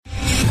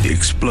The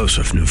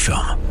explosive new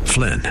film,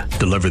 Flynn,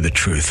 deliver the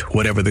truth,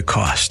 whatever the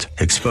cost,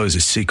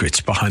 exposes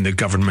secrets behind the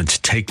government's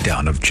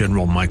takedown of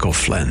General Michael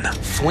Flynn.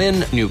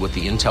 Flynn knew what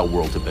the intel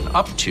world had been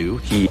up to.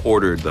 He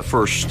ordered the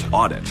first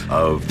audit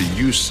of the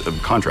use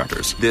of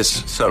contractors.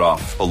 This set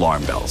off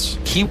alarm bells.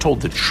 He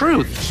told the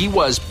truth. He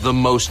was the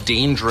most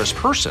dangerous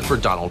person for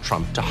Donald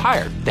Trump to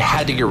hire. They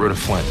had to get rid of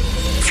Flynn.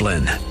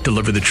 Flynn,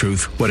 deliver the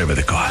truth, whatever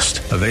the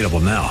cost. Available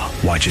now.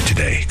 Watch it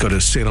today. Go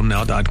to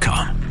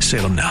salemnow.com.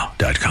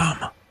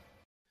 salemnow.com.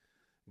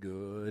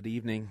 Good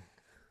evening.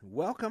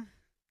 Welcome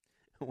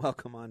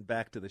on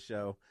back to the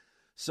show.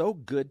 So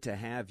good to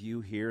have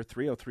you here.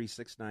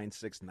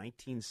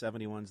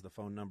 303-696-1971 is the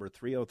phone number.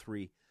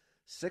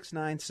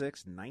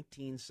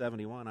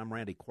 303-696-1971. I'm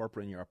Randy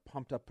Corporon. You're a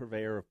pumped-up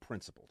purveyor of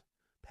principled,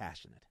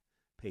 passionate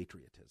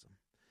patriotism.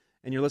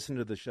 And you're listening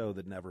to the show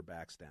that never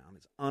backs down.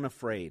 It's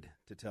unafraid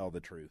to tell the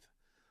truth.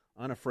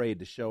 Unafraid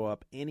to show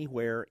up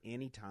anywhere,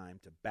 anytime,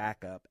 to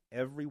back up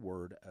every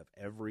word of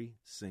every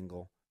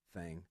single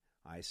thing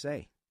I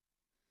say.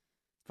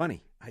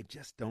 Funny, I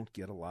just don't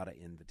get a lot of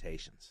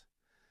invitations.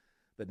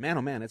 But man,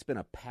 oh man, it's been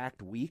a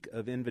packed week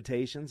of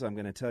invitations. I'm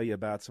going to tell you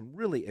about some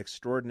really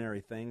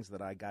extraordinary things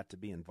that I got to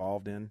be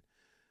involved in.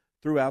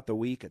 Throughout the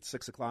week at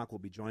 6 o'clock, we'll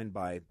be joined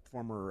by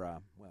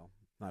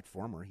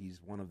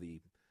he's one of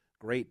the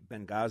great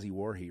Benghazi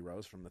war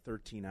heroes from the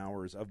 13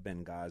 Hours of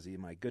Benghazi,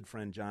 my good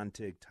friend John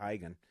Tig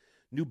Tigan.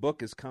 New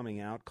book is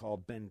coming out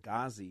called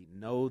Benghazi,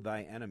 Know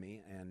Thy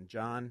Enemy, and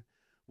John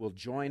will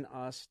join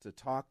us to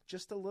talk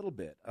just a little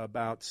bit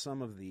about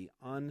some of the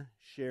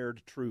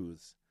unshared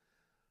truths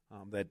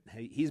that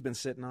he's been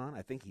sitting on.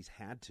 I think he's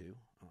had to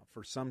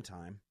for some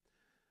time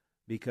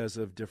because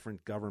of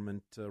different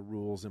government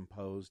rules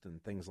imposed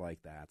and things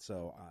like that.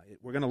 So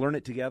we're going to learn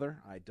it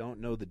together. I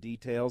don't know the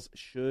details.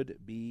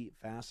 Should be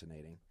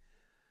fascinating.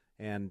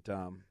 And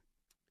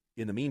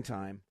in the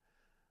meantime,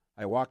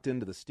 I walked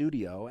into the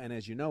studio, and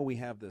as you know, we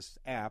have this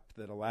app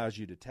that allows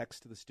you to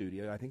text to the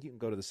studio. I think you can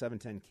go to the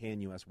 710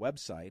 KNUS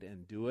website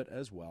and do it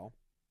as well.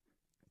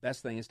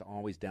 Best thing is to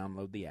always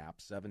download the app,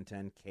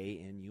 710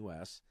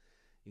 KNUS.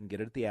 You can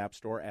get it at the App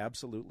Store,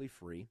 absolutely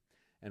free.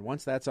 And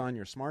once that's on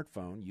your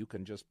smartphone, you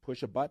can just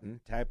push a button,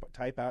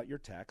 type out your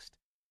text,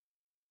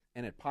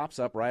 and it pops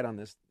up right on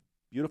this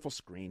beautiful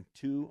screen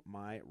to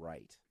my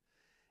right.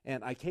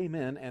 And I came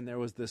in, and there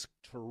was this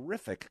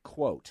terrific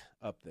quote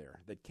up there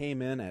that came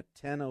in at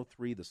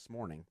 10:03 this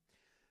morning.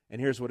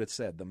 And here's what it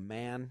said: the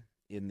man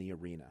in the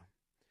arena.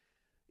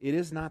 It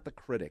is not the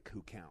critic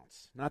who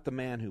counts, not the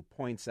man who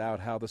points out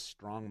how the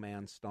strong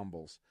man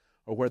stumbles,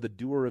 or where the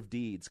doer of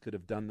deeds could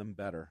have done them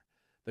better.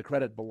 The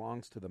credit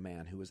belongs to the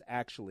man who is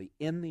actually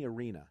in the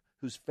arena,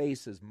 whose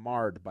face is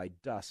marred by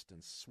dust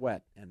and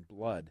sweat and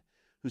blood,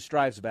 who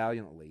strives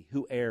valiantly,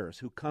 who errs,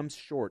 who comes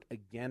short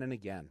again and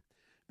again,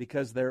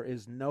 because there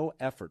is no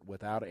effort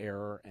without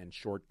error and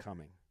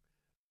shortcoming.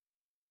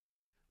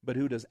 But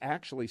who does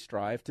actually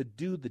strive to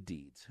do the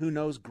deeds, who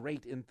knows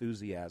great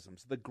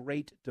enthusiasms, the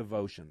great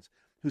devotions,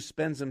 who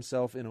spends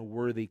himself in a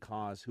worthy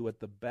cause, who at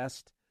the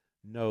best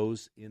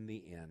knows in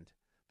the end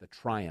the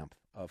triumph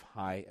of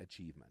high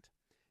achievement,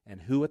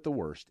 and who at the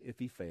worst, if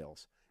he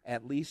fails,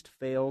 at least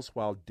fails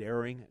while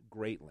daring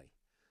greatly,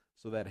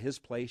 so that his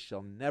place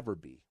shall never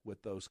be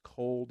with those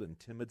cold and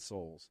timid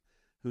souls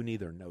who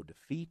neither know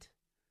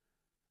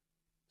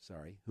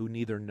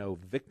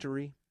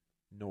victory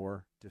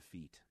nor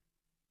defeat.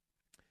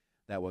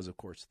 That was, of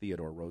course,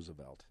 Theodore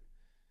Roosevelt.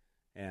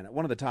 And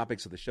one of the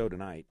topics of the show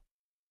tonight,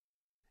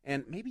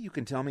 and maybe you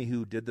can tell me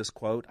who did this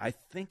quote. I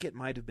think it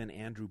might have been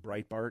Andrew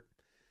Breitbart.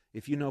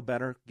 If you know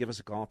better, give us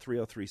a call,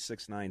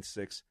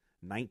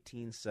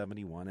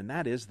 303-696-1971. And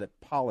that is that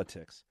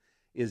politics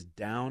is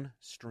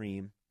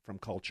downstream from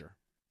culture.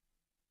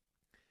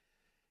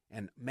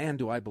 And man,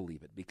 do I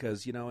believe it,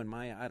 because, you know, in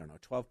my,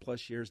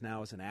 12-plus years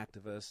now as an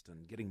activist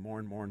and getting more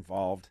and more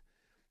involved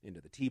into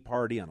the Tea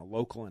Party on a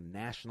local and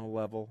national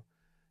level,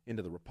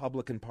 into the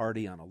Republican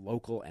Party on a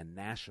local and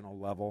national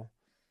level,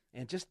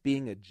 and just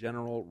being a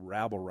general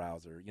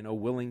rabble-rouser, you know,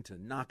 willing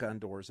to knock on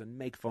doors and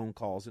make phone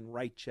calls and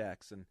write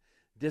checks and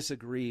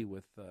disagree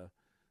with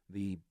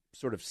the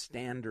sort of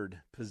standard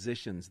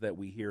positions that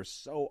we hear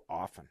so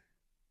often.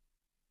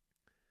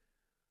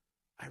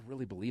 I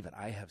really believe it.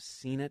 I have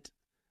seen it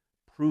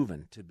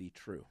proven to be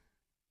true.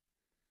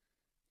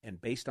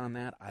 And based on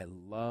that, I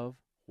love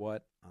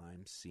what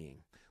I'm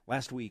seeing.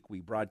 Last week, we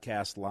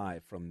broadcast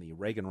live from the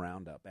Reagan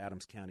Roundup,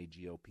 Adams County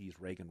GOP's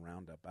Reagan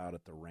Roundup out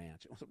at the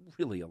ranch. It was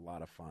really a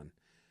lot of fun.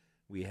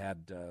 We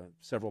had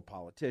several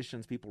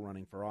politicians, people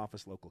running for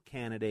office, local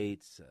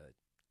candidates,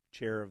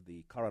 chair of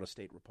the Colorado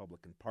State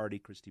Republican Party,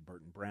 Christy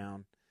Burton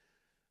Brown.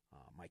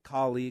 My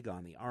colleague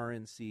on the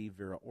RNC,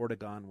 Vera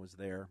Ortegon, was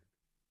there.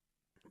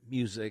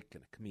 Music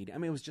and a comedian. I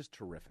mean, it was just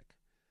terrific.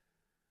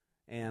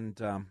 And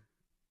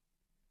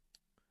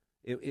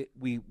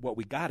what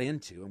we got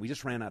into, and we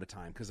just ran out of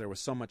time because there was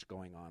so much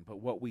going on,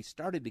 but what we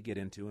started to get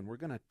into, and I'm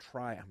going to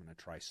try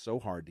so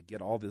hard to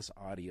get all this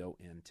audio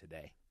in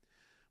today,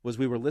 was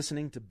we were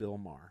listening to Bill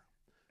Maher,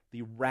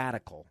 the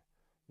radical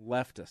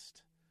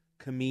leftist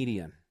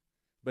comedian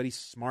But he's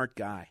a smart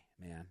guy,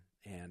 man.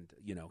 And,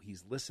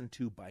 he's listened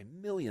to by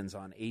millions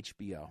on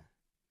HBO.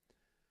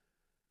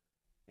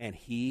 And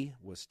he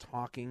was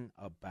talking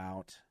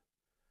about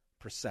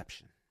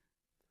perception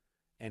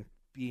and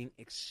being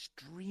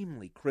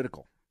extremely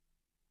critical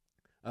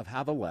of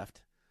how the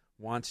left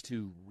wants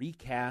to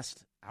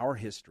recast our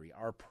history,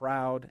 our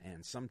proud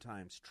and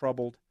sometimes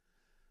troubled,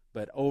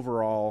 but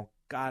overall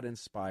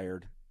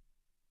God-inspired,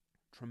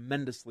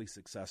 tremendously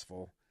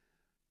successful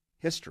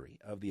history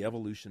of the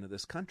evolution of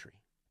this country.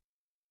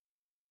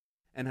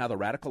 And how the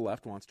radical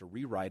left wants to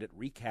rewrite it,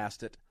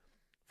 recast it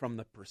from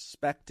the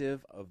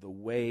perspective of the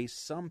way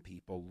some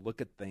people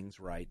look at things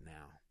right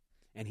now.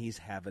 And he's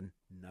having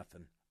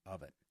nothing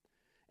of it.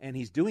 And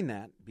he's doing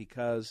that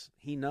because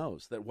he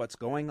knows that what's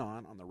going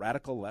on the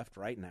radical left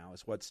right now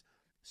is what's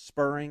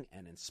spurring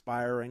and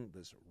inspiring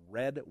this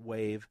red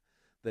wave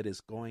that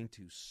is going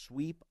to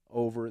sweep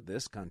over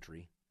this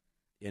country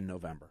in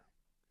November.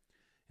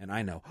 And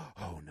I know,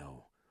 oh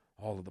no,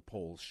 all of the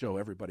polls show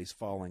everybody's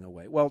falling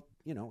away. Well,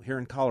 here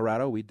in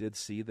Colorado, we did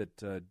see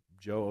that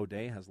Joe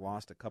O'Dea has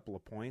lost a couple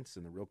of points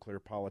in the Real Clear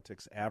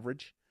Politics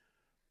average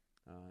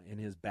in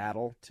his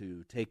battle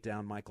to take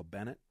down Michael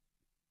Bennet.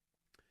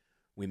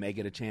 We may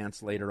get a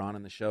chance later on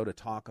in the show to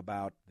talk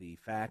about the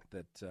fact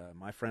that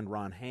my friend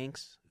Ron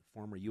Hanks,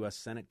 former U.S.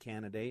 Senate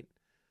candidate,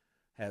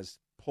 has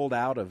pulled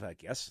out of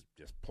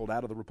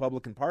the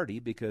Republican Party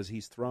because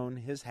he's thrown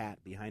his hat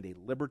behind a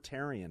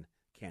libertarian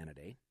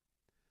candidate.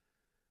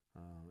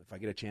 If I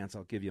get a chance,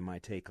 I'll give you my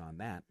take on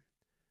that.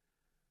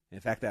 In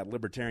fact, that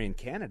libertarian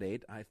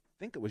candidate, I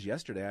think it was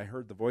yesterday, I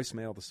heard the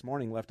voicemail this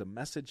morning, left a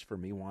message for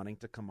me wanting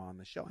to come on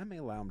the show. I may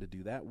allow him to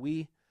do that.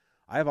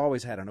 I've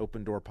always had an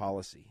open-door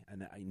policy,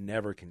 and I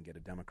never can get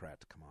a Democrat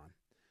to come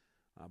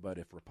on. But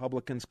if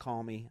Republicans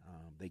call me,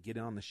 they get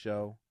on the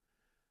show.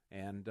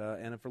 And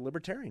if a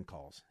libertarian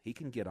calls, he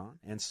can get on.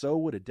 And so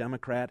would a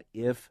Democrat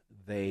if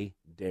they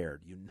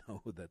dared. You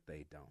know that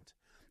they don't.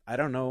 I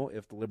don't know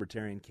if the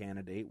libertarian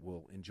candidate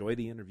will enjoy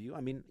the interview.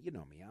 I mean, you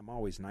know me. I'm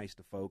always nice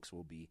to folks.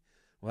 We'll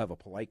have a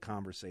polite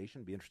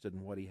conversation, be interested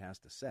in what he has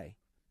to say.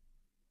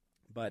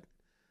 But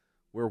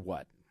we're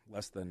a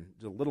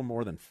little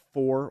more than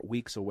 4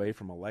 weeks away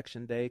from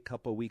Election Day, a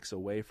couple weeks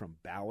away from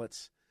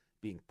ballots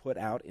being put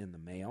out in the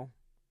mail,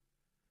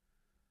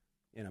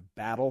 in a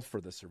battle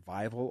for the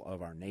survival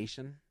of our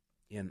nation,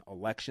 in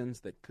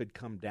elections that could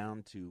come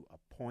down to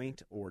a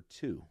point or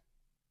two.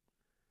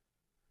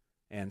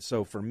 And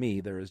so for me,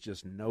 there is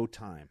just no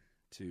time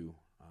to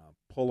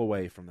pull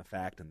away from the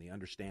fact and the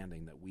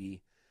understanding that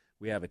we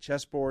have a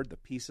chessboard, the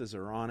pieces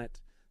are on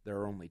it, there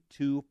are only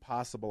two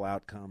possible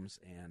outcomes,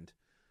 and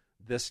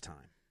this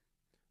time,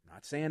 I'm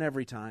not saying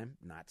every time,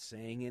 not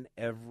saying in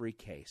every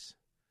case,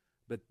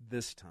 but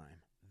this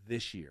time,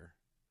 this year,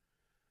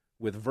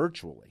 with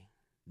virtually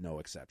no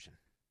exception,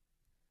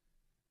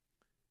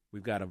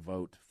 we've got to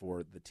vote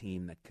for the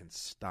team that can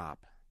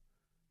stop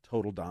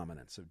total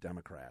dominance of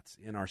Democrats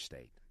in our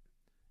state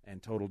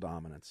and total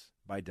dominance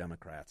by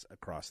Democrats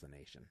across the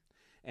nation.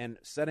 And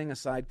setting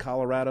aside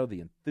Colorado,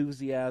 the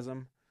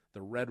enthusiasm,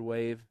 the red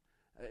wave,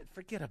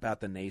 forget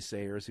about the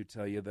naysayers who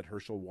tell you that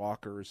Herschel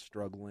Walker is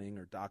struggling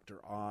or Dr.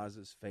 Oz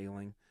is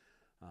failing.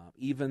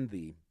 Even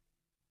the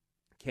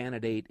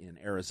candidate in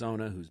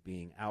Arizona who's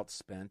being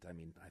outspent,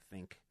 I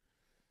think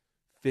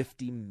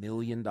 $50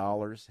 million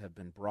have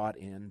been brought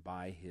in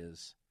by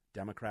his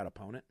Democrat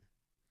opponent.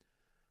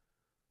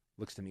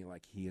 Looks to me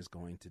like he is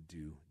going to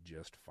do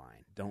just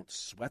fine. Don't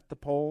sweat the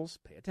polls.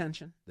 Pay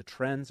attention. The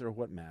trends are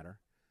what matter.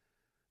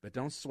 But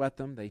don't sweat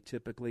them. They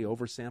typically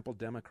oversample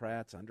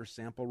Democrats,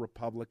 undersample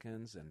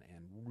Republicans, and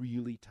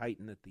really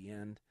tighten at the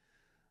end.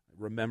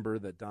 Remember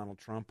that Donald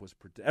Trump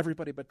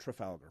everybody but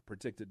Trafalgar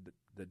predicted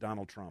that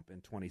Donald Trump in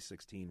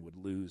 2016 would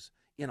lose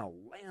in a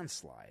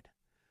landslide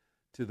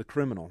to the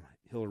criminal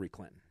Hillary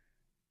Clinton.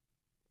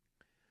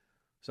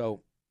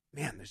 So,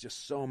 man, there's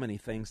just so many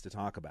things to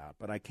talk about.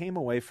 But I came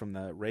away from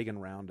the Reagan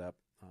Roundup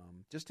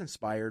just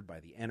inspired by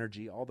the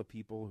energy, all the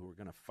people who are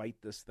going to fight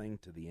this thing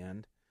to the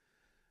end.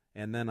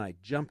 And then I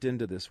jumped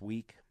into this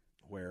week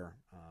where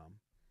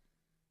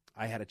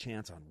I had a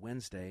chance on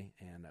Wednesday,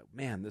 and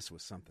man, this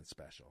was something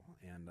special.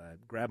 And I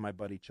grabbed my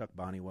buddy Chuck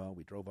Bonnewell.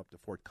 We drove up to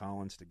Fort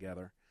Collins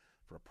together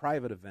for a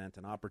private event,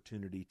 an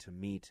opportunity to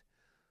meet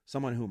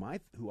someone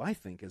who I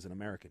think is an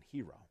American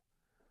hero.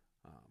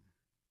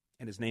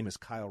 And his name is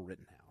Kyle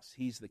Rittenhouse.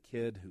 He's the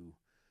kid who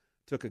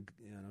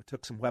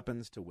took some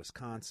weapons to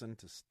Wisconsin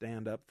to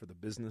stand up for the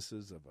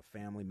businesses of a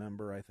family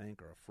member, I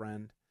think, or a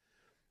friend.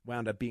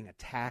 Wound up being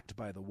attacked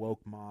by the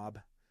woke mob,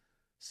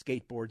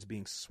 skateboards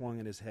being swung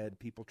at his head,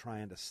 people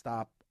trying to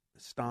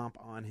stomp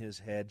on his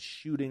head,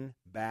 shooting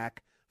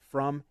back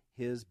from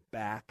his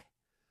back.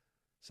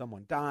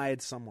 Someone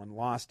died, someone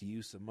lost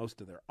use of most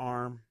of their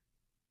arm.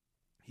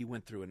 He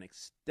went through an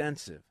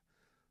extensive,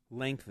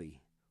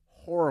 lengthy,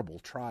 horrible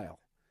trial.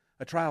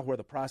 A trial where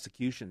the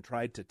prosecution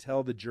tried to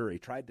tell the jury,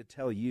 tried to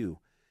tell you,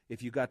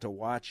 if you got to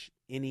watch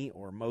any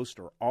or most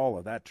or all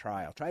of that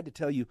trial, tried to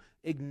tell you,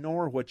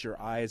 ignore what your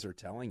eyes are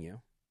telling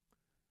you.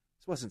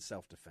 This wasn't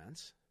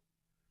self-defense.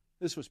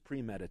 This was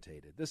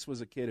premeditated. This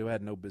was a kid who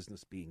had no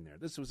business being there.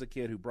 This was a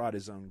kid who brought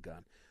his own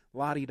gun.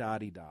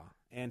 La-di-da-di-da.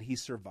 And he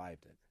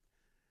survived it.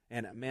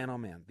 And man, oh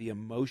man, the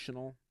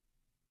emotional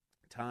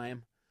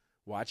time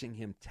watching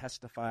him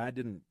testify, I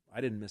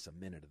didn't miss a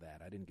minute of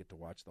that. I didn't get to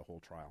watch the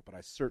whole trial, but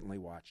I certainly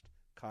watched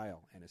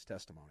Kyle and his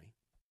testimony.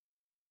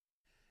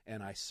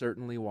 And I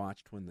certainly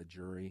watched when the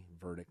jury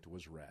verdict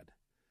was read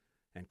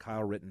and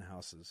Kyle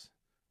Rittenhouse's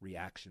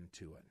reaction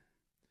to it.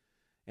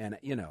 And,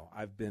 you know,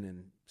 I've been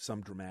in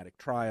some dramatic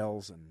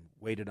trials and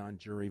waited on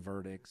jury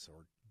verdicts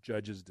or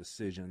judges'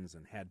 decisions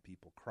and had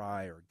people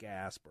cry or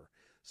gasp or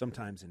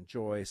sometimes in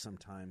joy,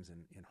 sometimes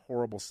in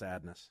horrible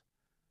sadness.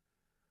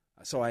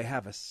 So I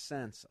have a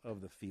sense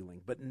of the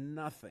feeling, but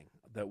nothing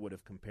that would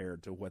have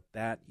compared to what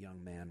that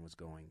young man was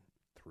going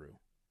through.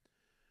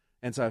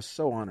 And so I was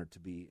so honored to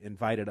be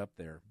invited up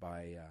there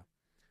by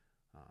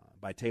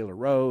Taylor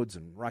Rhodes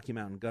and Rocky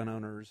Mountain gun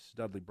owners,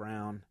 Dudley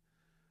Brown.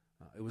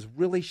 It was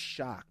really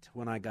shocked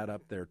when I got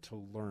up there to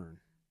learn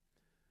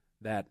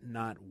that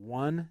not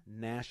one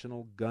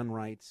national gun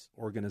rights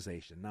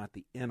organization, not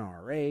the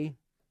NRA,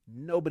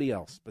 nobody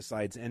else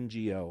besides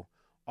NGO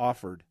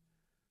offered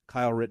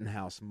Kyle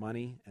Rittenhouse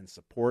money and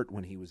support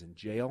when he was in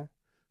jail,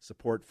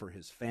 support for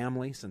his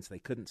family since they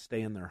couldn't stay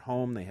in their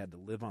home. They had to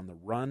live on the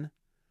run.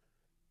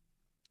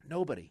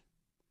 Nobody.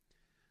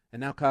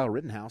 And now Kyle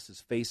Rittenhouse is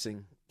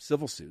facing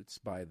civil suits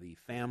by the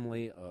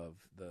family of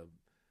the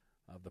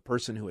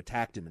person who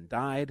attacked him and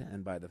died,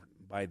 and by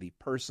the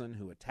person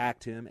who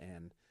attacked him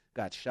and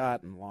got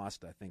shot and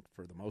lost, I think,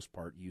 for the most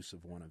part, use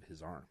of one of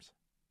his arms.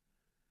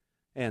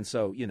 And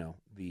so, you know,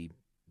 the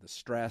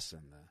stress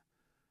and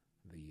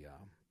the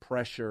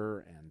pressure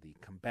and the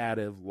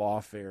combative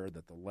lawfare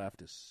that the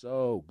left is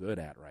so good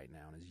at right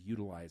now and is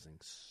utilizing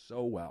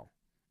so well.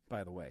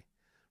 By the way,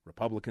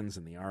 Republicans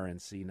and the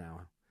RNC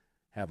now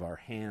have our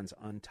hands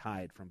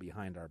untied from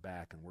behind our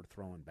back, and we're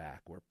throwing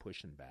back, we're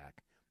pushing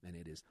back, and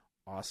it is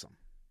awesome.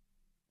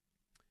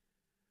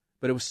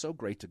 But it was so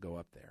great to go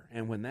up there.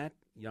 And when that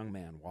young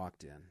man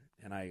walked in,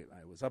 and I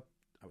was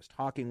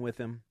talking with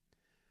him,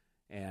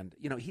 and,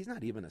 you know, he's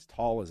not even as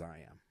tall as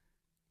I am.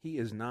 He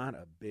is not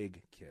a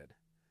big kid.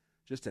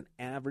 Just an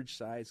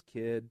average-sized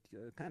kid,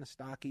 kind of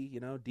stocky, you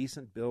know,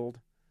 decent build,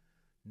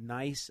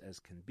 nice as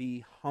can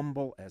be,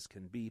 humble as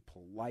can be,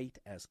 polite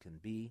as can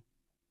be.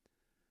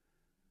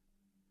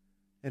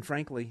 And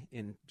frankly,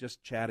 in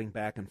just chatting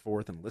back and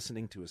forth and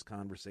listening to his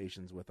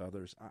conversations with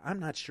others, I'm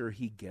not sure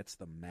he gets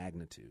the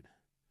magnitude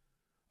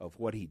of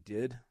what he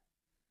did,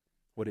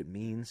 what it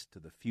means to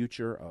the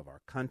future of our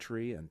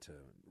country, and to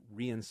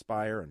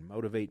re-inspire and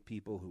motivate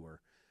people who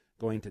are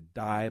going to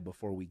die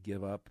before we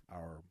give up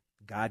our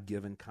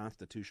God-given,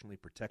 constitutionally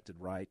protected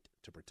right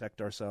to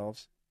protect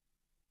ourselves,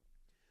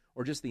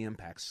 or just the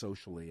impact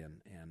socially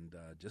and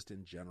just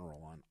in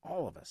general on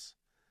all of us.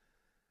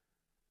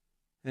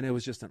 And it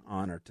was just an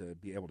honor to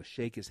be able to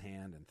shake his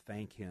hand and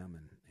thank him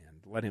and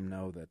let him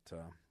know that,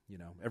 you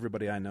know,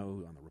 everybody I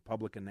know on the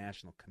Republican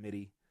National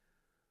Committee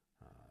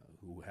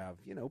who have,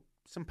 you know,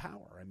 some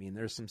power. I mean,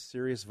 there's some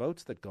serious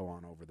votes that go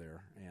on over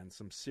there and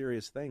some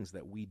serious things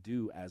that we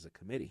do as a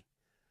committee,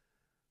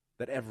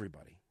 that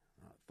everybody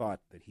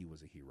thought that he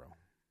was a hero.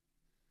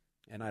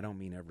 And I don't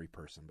mean every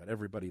person, but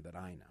everybody that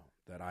I know,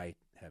 that I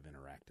have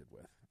interacted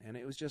with. And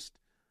it was just,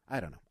 I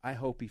don't know. I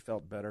hope he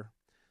felt better.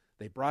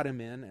 They brought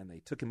him in, and they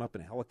took him up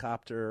in a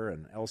helicopter,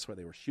 and elsewhere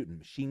they were shooting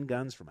machine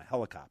guns from a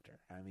helicopter.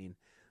 I mean,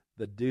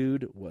 the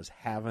dude was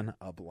having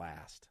a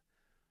blast.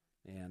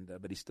 And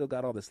but he still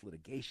got all this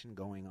litigation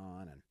going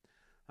on, and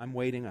I'm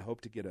waiting. I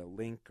hope to get a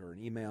link or an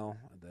email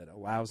that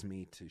allows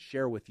me to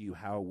share with you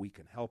how we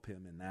can help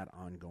him in that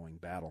ongoing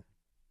battle.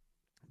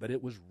 But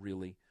it was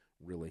really,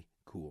 really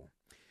cool.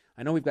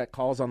 I know we've got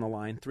calls on the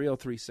line,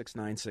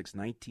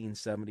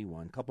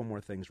 303-696-1971. A couple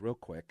more things real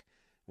quick.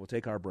 We'll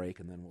take our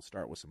break, and then we'll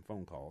start with some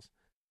phone calls.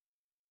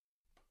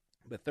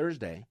 But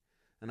Thursday,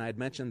 and I had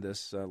mentioned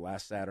this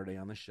last Saturday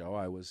on the show,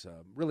 I was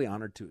really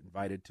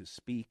invited to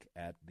speak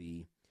at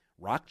the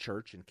Rock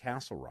Church in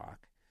Castle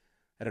Rock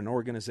at an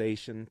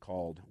organization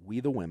called We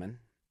the Women,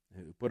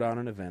 who put on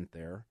an event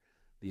there.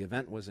 The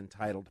event was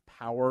entitled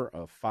Power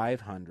of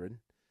 500,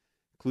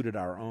 included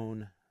our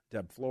own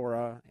Deb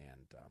Flora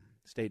and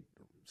state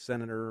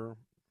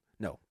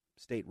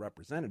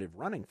representative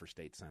running for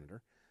state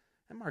senator.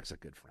 And Mark's a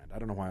good friend. I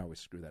don't know why I always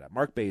screw that up.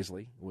 Mark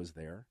Baisley was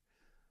there.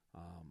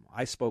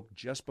 I spoke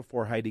just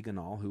before Heidi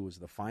Ganahl, who was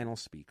the final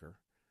speaker.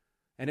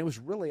 And it was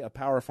really a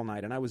powerful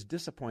night. And I was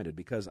disappointed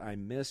because I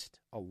missed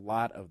a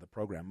lot of the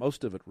program,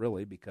 most of it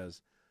really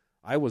because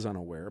I was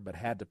unaware but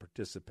had to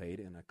participate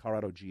in a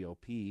Colorado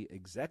GOP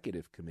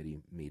executive committee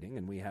meeting.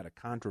 And we had a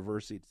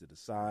controversy to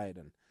decide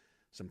and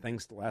some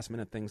things,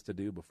 last-minute things to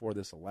do before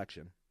this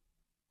election.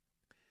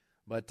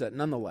 But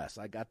nonetheless,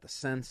 I got the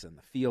sense and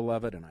the feel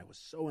of it, and I was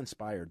so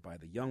inspired by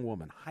the young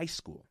woman, high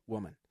school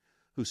woman,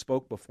 who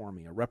spoke before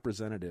me, a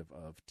representative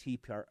of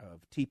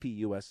TP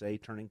USA,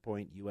 Turning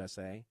Point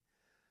USA.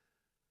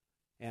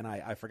 And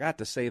I forgot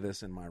to say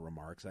this in my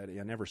remarks. I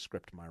never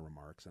script my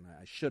remarks, and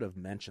I should have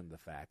mentioned the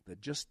fact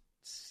that just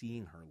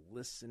seeing her,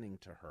 listening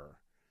to her,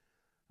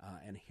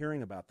 and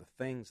hearing about the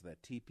things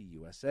that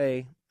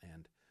TPUSA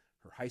and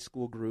her high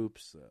school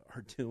groups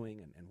are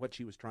doing and what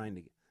she was trying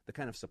to, the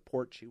kind of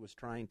support she was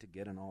trying to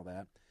get and all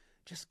that,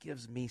 just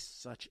gives me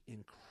such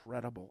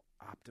incredible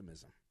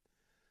optimism,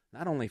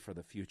 not only for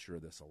the future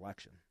of this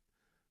election,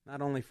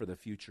 not only for the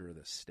future of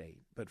this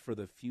state, but for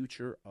the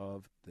future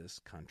of this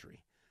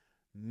country.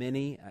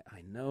 Many,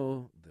 I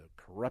know the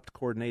corrupt,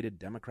 coordinated,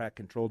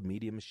 Democrat-controlled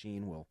media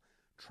machine will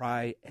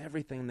try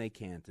everything they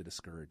can to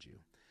discourage you.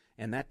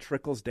 And that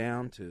trickles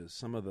down to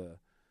some of the,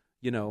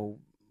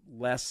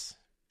 less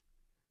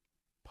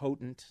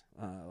potent,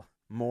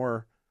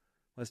 more,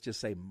 let's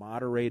just say,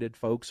 moderated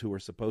folks who are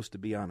supposed to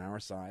be on our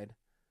side.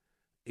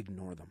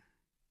 Ignore them.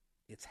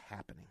 It's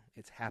happening.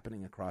 It's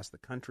happening across the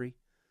country.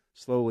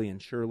 Slowly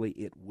and surely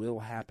it will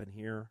happen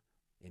here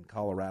in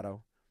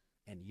Colorado.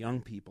 And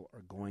young people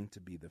are going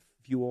to be the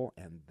fuel,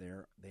 and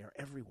they are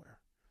everywhere.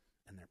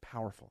 And they're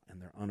powerful,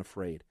 and they're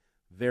unafraid.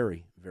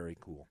 Very, very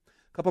cool.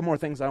 A couple more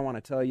things I want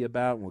to tell you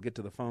about, and we'll get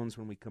to the phones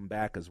when we come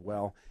back as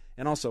well.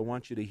 And also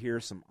want you to hear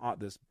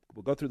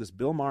we'll go through this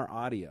Bill Maher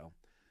audio.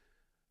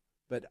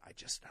 But I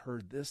just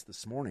heard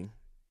this morning,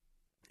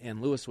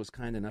 and Lewis was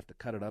kind enough to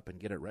cut it up and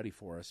get it ready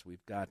for us.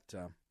 We've got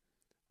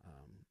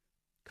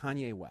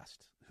Kanye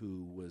West,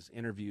 who was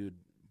interviewed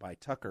by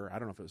Tucker. I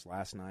don't know if it was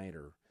last night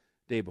or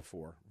day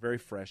before. Very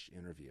fresh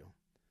interview.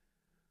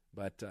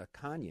 But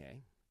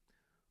Kanye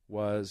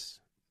was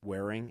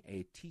wearing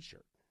a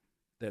T-shirt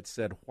that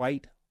said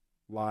White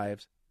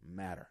Lives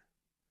Matter.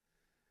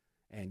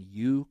 And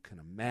you can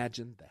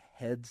imagine the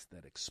heads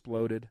that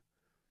exploded.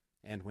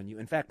 And when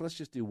in fact, let's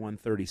just do one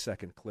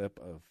 30-second clip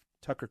of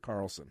Tucker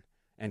Carlson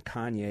and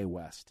Kanye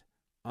West.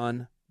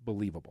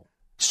 Unbelievable.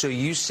 So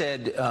you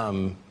said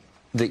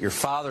that your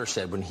father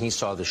said when he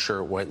saw the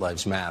shirt, White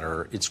Lives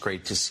Matter, it's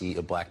great to see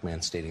a black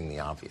man stating the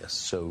obvious.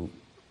 So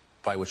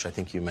by which I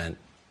think you meant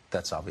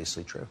that's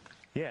obviously true.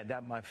 Yeah,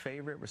 that's my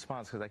favorite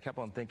response, because I kept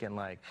on thinking,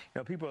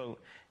 people,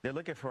 they're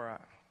looking for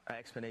an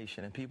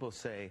explanation, and people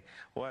say,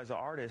 well, as an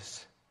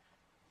artist,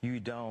 you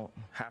don't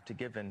have to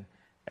give an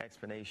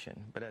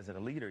explanation, but as a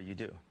leader, you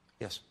do.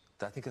 Yes,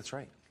 I think that's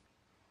right.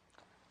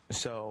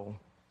 So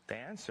the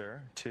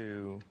answer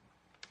to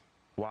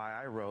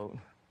why I wrote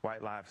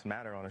White Lives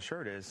Matter on a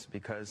shirt is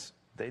because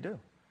they do.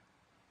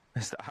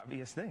 It's the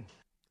obvious thing.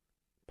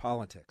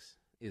 Politics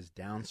is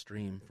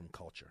downstream from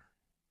culture,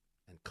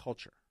 and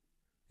culture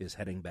is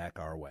heading back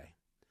our way.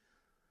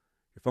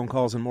 Your phone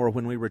calls and more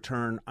when we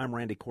return. I'm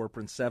Randy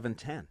Corcoran,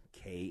 710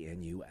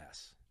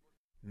 KNUS.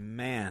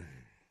 Man,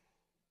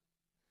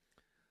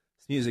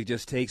 this music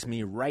just takes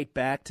me right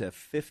back to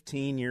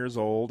 15 years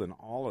old and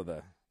all of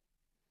the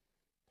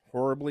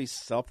horribly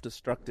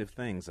self-destructive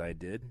things I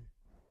did.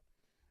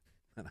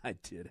 And I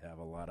did have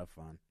a lot of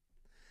fun.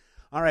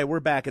 All right, we're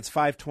back. It's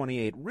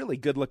 5:28. Really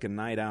good-looking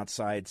night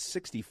outside.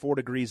 64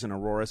 degrees in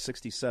Aurora,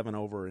 67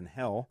 over in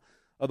Hell,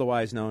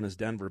 otherwise known as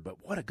Denver.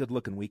 But what a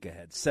good-looking week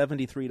ahead.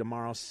 73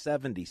 tomorrow,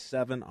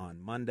 77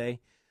 on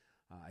Monday.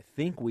 I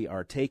think we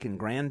are taking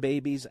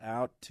grandbabies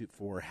out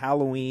for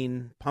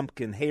Halloween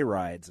pumpkin hay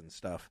rides and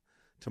stuff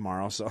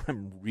tomorrow. So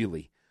I'm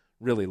really,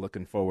 really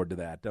looking forward to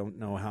that. Don't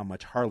know how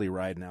much Harley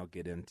riding I'll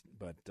get in,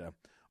 but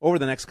over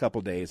the next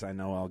couple days, I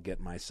know I'll get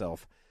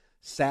myself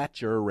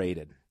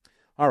saturated.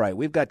 All right,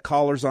 we've got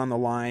callers on the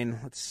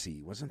line. Let's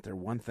see. Wasn't there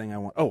one thing I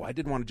want? Oh, I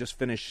did want to just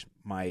finish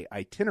my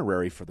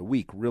itinerary for the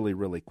week really,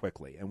 really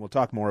quickly, and we'll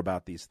talk more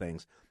about these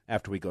things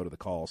after we go to the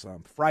calls.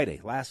 Friday,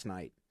 last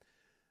night,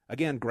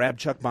 again, grabbed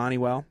Chuck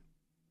Bonniwell,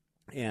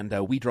 and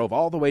we drove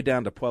all the way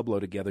down to Pueblo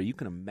together. You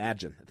can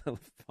imagine the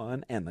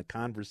fun and the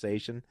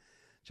conversation.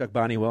 Chuck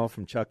Bonniwell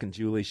from Chuck and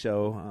Julie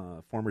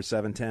Show, former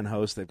 710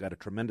 host. They've got a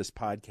tremendous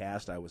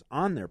podcast. I was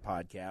on their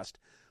podcast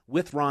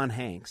with Ron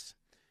Hanks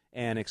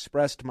and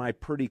expressed my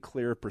pretty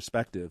clear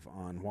perspective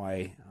on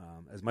why,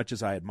 as much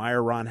as I admire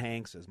Ron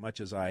Hanks, as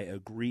much as I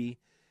agree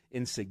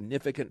in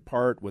significant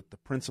part with the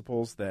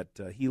principles that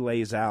he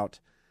lays out,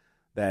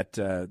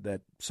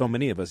 that so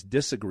many of us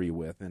disagree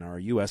with in our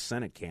U.S.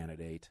 Senate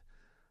candidate,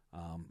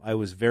 I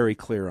was very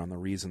clear on the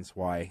reasons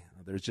why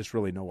there's just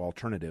really no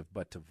alternative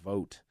but to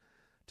vote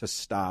to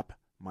stop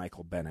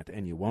Michael Bennet.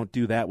 And you won't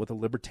do that with a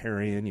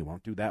libertarian. You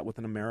won't do that with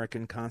an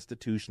American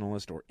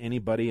constitutionalist or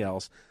anybody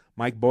else.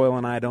 Mike Boyle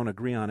and I don't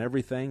agree on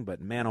everything,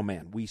 but man, oh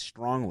man, we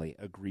strongly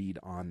agreed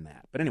on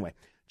that. But anyway,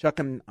 Chuck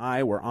and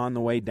I were on the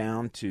way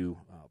down to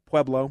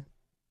Pueblo.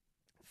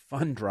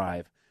 Fun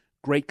drive,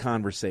 great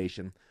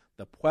conversation.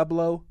 The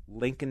Pueblo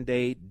Lincoln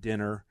Day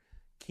dinner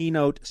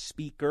keynote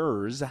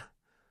speakers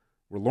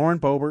were Lauren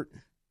Boebert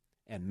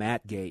and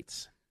Matt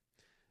Gaetz.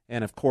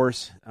 And of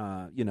course,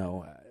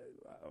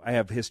 I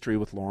have history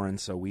with Lauren,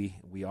 so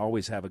we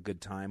always have a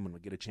good time when we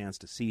get a chance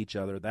to see each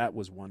other. That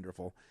was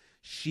wonderful.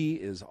 She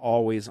is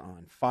always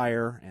on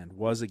fire and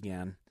was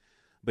again,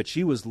 but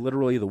she was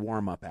literally the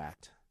warm-up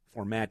act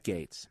for Matt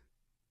Gaetz.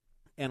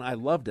 And I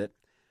loved it.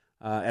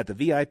 At the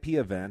VIP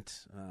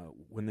event,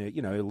 when a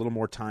little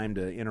more time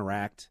to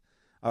interact,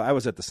 I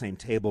was at the same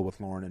table with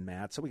Lauren and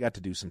Matt, so we got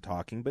to do some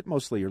talking, but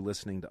mostly you're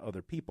listening to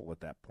other people at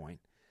that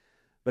point.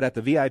 But at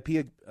the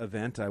VIP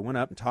event, I went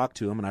up and talked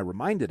to him, and I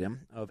reminded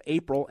him of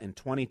April in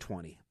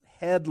 2020,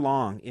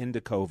 headlong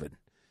into COVID.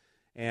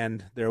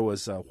 And there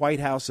was a White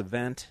House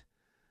event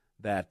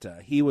that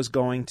he was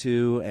going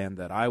to and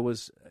that I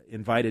was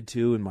invited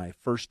to in my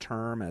first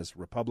term as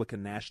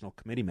Republican National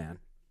Committee man.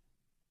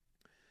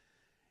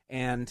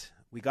 And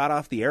we got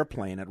off the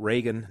airplane at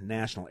Reagan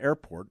National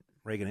Airport,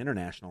 Reagan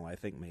International, I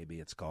think maybe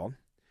it's called.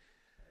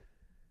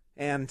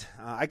 And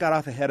I got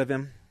off ahead of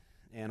him,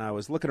 and I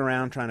was looking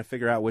around trying to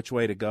figure out which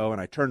way to go,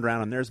 and I turned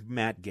around, and there's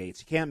Matt Gaetz.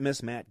 You can't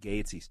miss Matt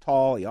Gaetz. He's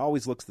tall. He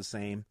always looks the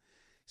same.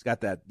 He's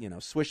got that,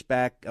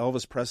 swishback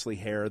Elvis Presley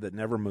hair that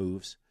never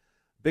moves.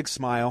 Big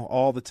smile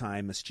all the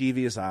time,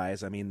 mischievous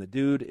eyes. I mean, the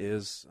dude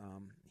is,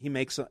 he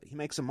makes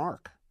a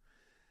mark.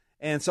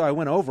 And so I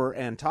went over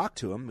and talked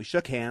to him. We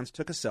shook hands,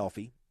 took a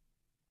selfie,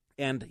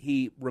 and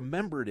he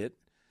remembered it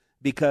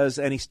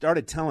and he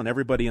started telling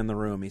everybody in the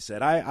room. He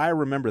said, I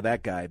remember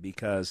that guy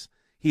because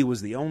he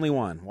was the only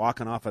one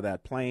walking off of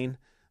that plane,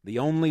 the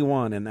only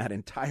one in that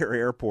entire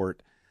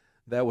airport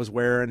that was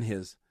wearing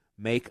his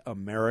Make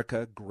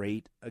America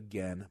Great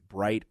Again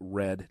bright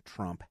red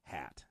Trump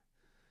hat.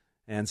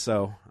 And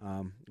so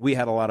we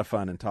had a lot of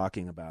fun in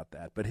talking about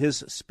that. But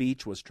his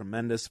speech was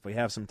tremendous. If we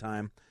have some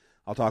time,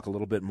 I'll talk a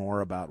little bit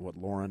more about what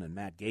Lauren and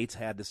Matt Gaetz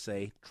had to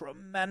say.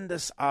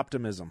 Tremendous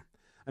optimism.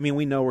 I mean,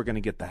 we know we're going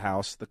to get the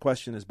House. The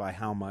question is by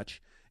how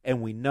much.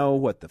 And we know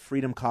what the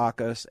Freedom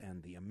Caucus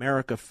and the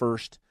America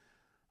First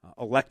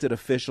elected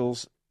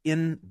officials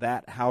in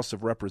that House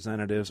of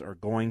Representatives are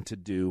going to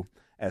do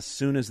as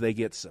soon as they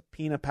get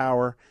subpoena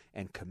power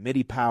and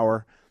committee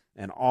power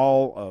and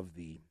all of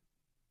the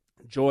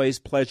joys,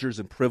 pleasures,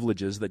 and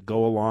privileges that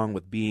go along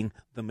with being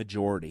the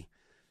majority.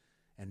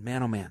 And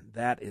man, oh man,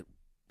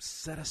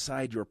 set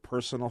aside your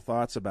personal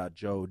thoughts about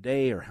Joe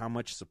O'Dea or how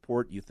much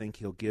support you think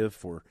he'll give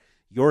for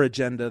your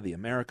agenda, the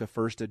America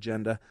First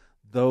agenda.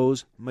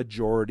 Those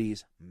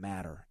majorities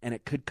matter, and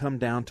it could come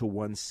down to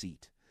one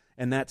seat,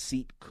 and that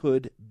seat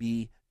could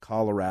be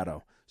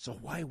Colorado. So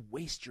why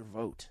waste your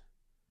vote?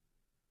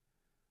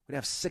 We'd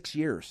have 6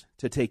 years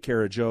to take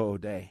care of Joe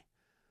O'Dea.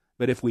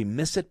 But if we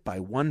miss it by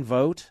one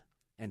vote,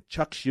 and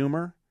Chuck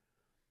Schumer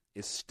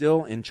is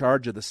still in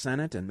charge of the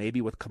Senate, and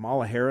maybe with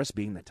Kamala Harris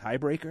being the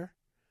tiebreaker,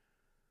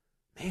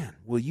 man,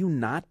 will you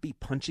not be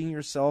punching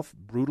yourself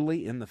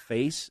brutally in the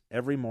face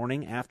every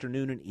morning,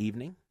 afternoon, and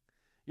evening?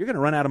 You're going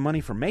to run out of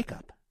money for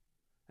makeup.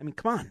 I mean,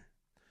 come on.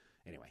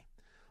 Anyway.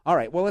 All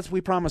right, well,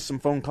 we promised some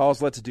phone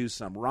calls. Let's do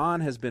some.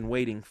 Ron has been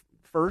waiting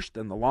first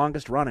and the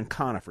longest. Ron and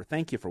Conifer,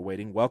 thank you for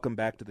waiting. Welcome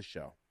back to the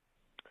show.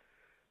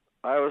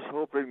 I was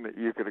hoping that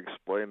you could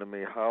explain to me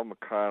how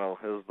McConnell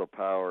has the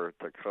power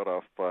to cut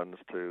off funds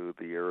to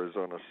the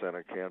Arizona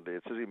Senate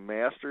candidates. Is he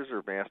Masters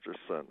or Masters'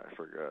 son? I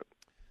forgot.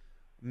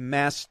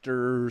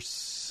 Masters'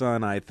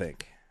 son, I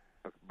think.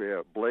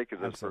 Yeah, Blake is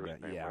his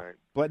first name, yeah. right?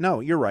 But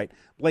no, you're right.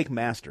 Blake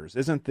Masters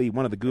isn't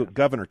one of the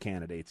governor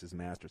candidates is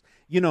Masters.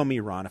 You know me,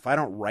 Ron. If I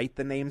don't write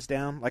the names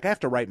down, like I have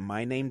to write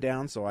my name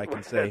down so I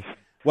can say,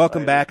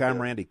 "Welcome back,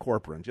 I'm Randy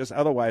Corcoran."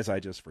 Otherwise,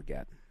 I just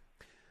forget.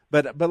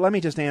 But let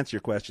me just answer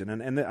your question,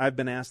 and I've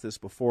been asked this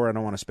before, and I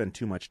don't want to spend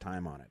too much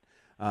time on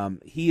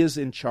it. He is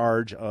in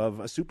charge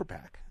of a super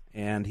PAC,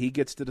 and he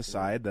gets to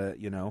decide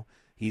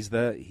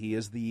he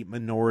is the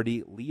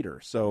minority leader.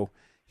 So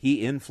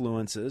he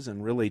influences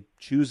and really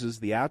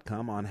chooses the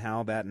outcome on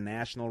how that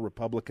National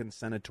Republican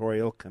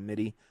Senatorial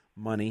Committee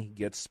money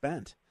gets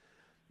spent.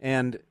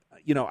 And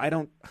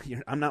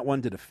I'm not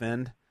one to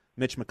defend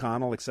Mitch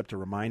McConnell except to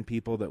remind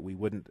people that we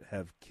wouldn't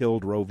have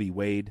killed Roe v.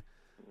 Wade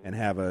and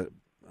have a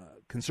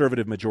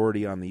conservative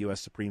majority on the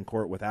U.S. Supreme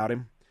Court without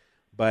him.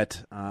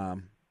 But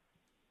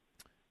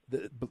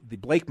the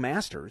Blake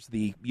Masters,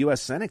 the U.S.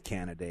 Senate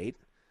candidate,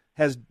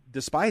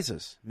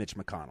 despises Mitch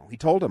McConnell. He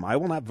told him, I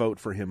will not vote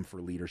for him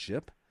for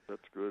leadership.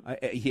 That's good.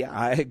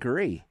 I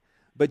agree.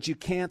 But you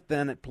can't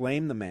then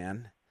blame the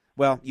man.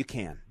 Well, you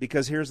can,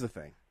 because here's the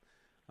thing.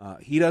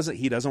 He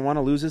doesn't want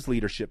to lose his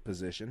leadership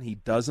position. He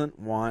doesn't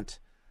want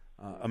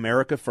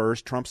America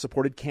First,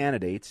 Trump-supported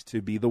candidates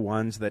to be the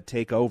ones that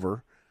take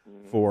over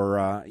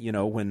for,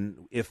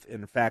 if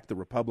in fact the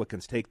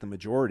Republicans take the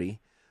majority.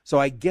 So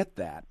I get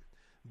that.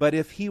 But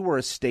if he were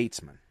a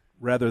statesman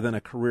rather than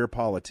a career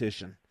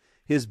politician,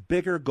 his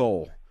bigger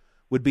goal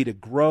would be to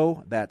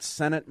grow that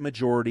Senate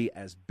majority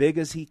as big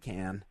as he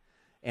can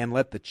and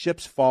let the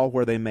chips fall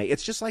where they may.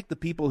 It's just like the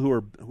people who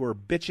are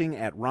bitching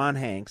at Ron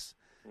Hanks,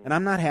 and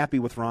I'm not happy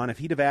with Ron. If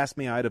he'd have asked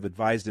me, I'd have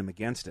advised him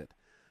against it,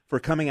 for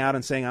coming out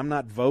and saying, I'm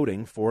not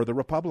voting for the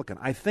Republican.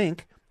 I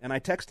think, and I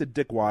texted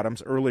Dick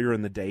Wadhams earlier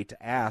in the day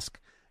to ask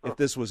if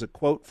this was a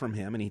quote from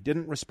him, and he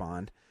didn't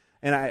respond.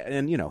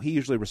 And he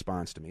usually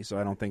responds to me, so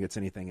I don't think it's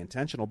anything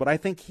intentional. But I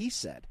think he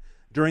said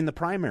during the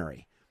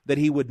primary that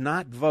he would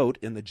not vote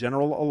in the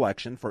general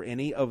election for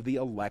any of the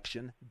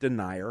election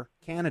denier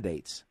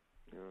candidates.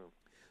 Yeah.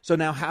 So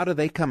now how do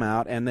they come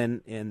out and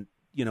then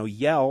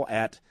yell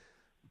at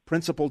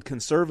principled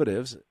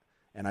conservatives?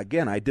 And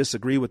again, I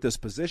disagree with this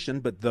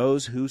position, but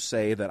those who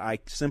say that I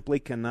simply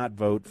cannot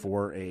vote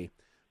for a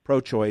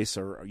pro-choice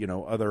or,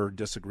 other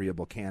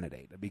disagreeable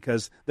candidate,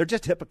 because they're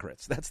just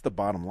hypocrites. That's the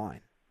bottom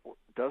line.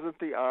 Doesn't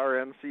the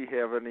RNC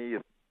have any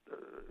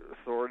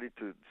authority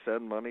to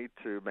send money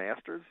to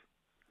Masters?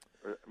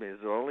 I mean, is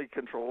it only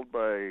controlled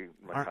by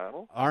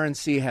McConnell?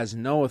 RNC has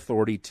no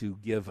authority to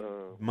give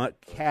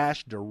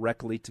cash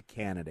directly to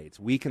candidates.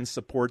 We can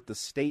support the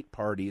state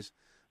parties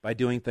by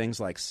doing things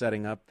like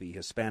setting up the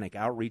Hispanic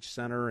Outreach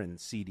Center and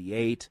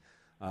CD8,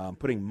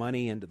 putting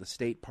money into the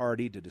state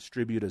party to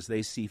distribute as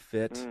they see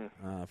fit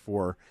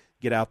for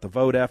get out the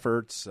vote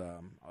efforts.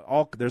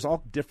 There's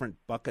all different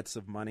buckets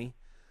of money,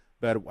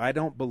 but I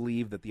don't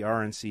believe that the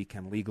RNC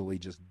can legally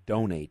just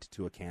donate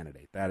to a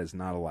candidate. That is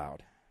not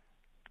allowed.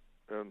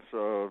 And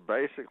so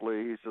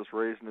basically he's just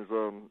raising his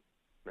own.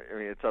 I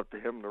mean, it's up to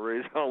him to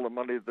raise all the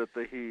money that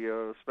he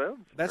spends.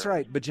 That's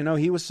right. But,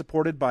 he was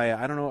supported by,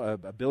 a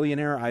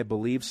billionaire, I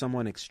believe,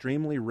 someone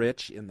extremely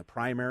rich in the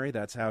primary.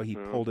 That's how he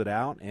pulled it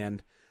out.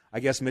 And I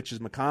guess Mitch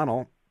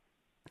McConnell,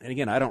 and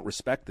again, I don't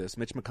respect this,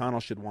 Mitch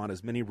McConnell should want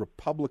as many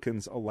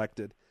Republicans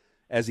elected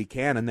as he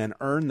can and then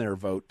earn their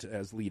vote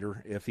as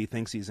leader if he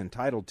thinks he's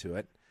entitled to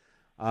it.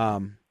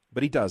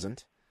 But he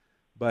doesn't.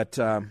 But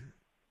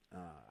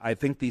I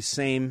think these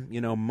same,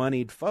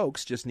 moneyed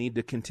folks just need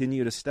to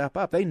continue to step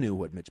up. They knew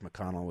what Mitch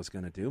McConnell was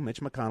going to do. Mitch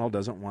McConnell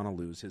doesn't want to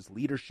lose his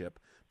leadership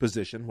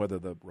position, whether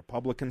the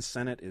Republican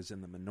Senate is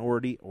in the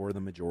minority or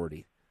the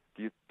majority.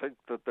 Do you think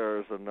that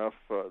there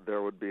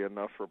would be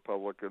enough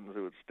Republicans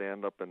who would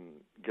stand up and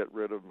get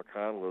rid of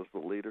McConnell as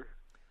the leader?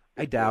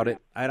 I doubt it.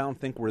 I don't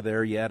think we're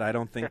there yet. I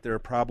don't think they're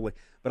probably.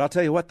 But I'll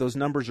tell you what, those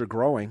numbers are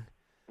growing.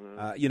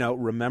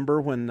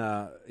 Remember when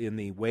in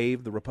the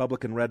wave, the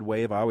Republican red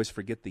wave, I always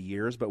forget the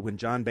years, but when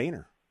John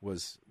Boehner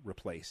was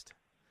replaced,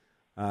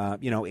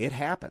 it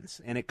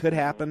happens. And it could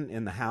happen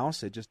in the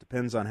House. It just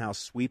depends on how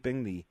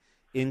sweeping the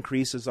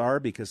increases are,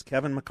 because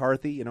Kevin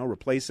McCarthy,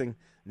 replacing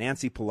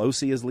Nancy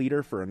Pelosi as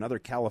leader for another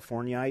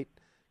Californiite,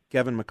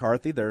 Kevin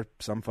McCarthy, there are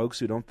some folks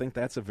who don't think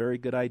that's a very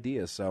good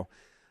idea. So,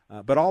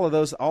 but all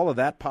of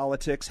that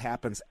politics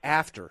happens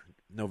after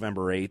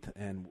November 8th,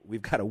 and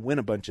we've got to win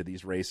a bunch of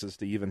these races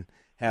to even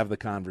have the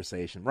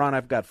conversation. Ron,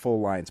 I've got full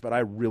lines, but I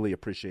really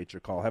appreciate your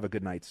call. Have a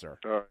good night, sir.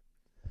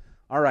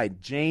 All right,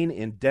 Jane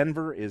in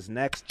Denver is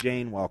next.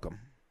 Jane, welcome.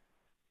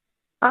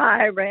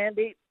 Hi,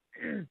 Randy.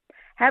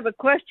 Have a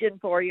question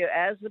for you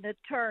as an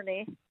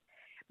attorney,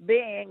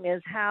 being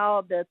is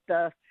how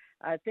that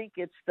I think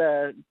it's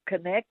the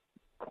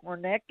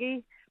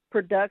Kornacki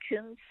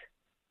Productions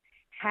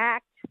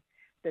hacked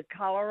the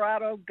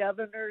Colorado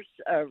governor's,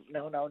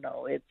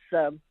 it's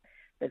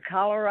the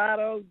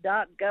Colorado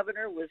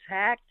governor was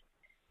hacked,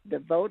 the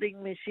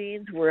voting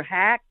machines were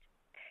hacked,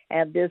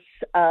 and the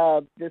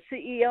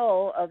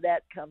CEO of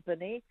that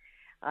company,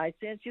 I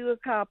sent you a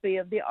copy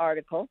of the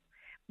article,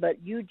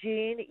 but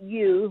Eugene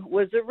Yu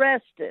was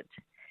arrested.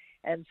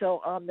 And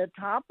so on the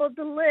top of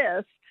the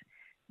list,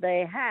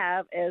 they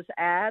have as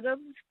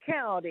Adams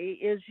County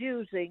is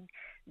using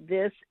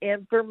this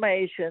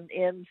information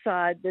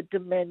inside the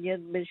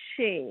Dominion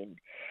machine.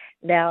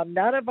 Now,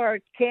 none of our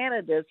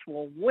candidates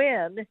will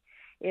win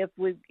if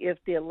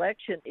the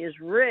election is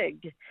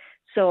rigged.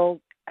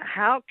 So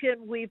how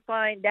can we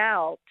find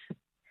out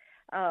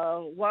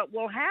what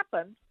will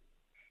happen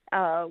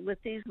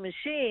with these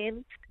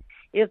machines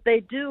if they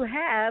do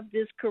have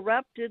this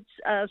corrupted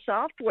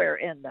software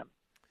in them?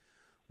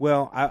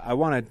 Well, I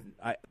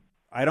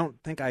don't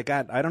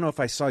know if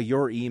I saw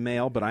your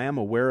email, but I am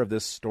aware of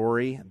this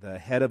story. The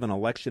head of an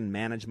election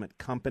management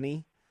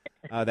company,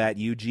 that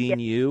Eugene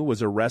Yu,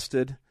 was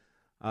arrested.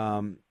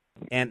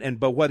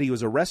 But what he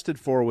was arrested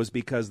for was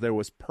because there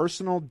was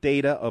personal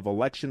data of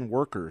election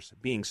workers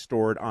being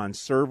stored on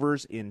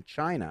servers in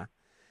China.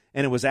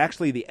 And it was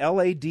actually the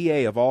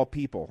LADA of all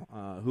people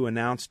who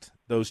announced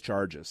those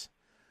charges.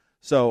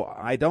 So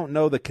I don't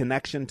know the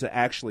connection to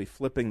actually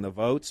flipping the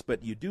votes,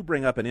 but you do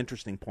bring up an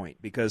interesting point,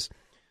 because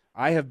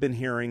I have been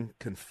hearing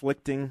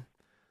conflicting,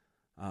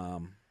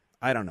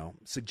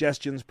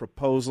 suggestions,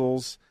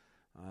 proposals,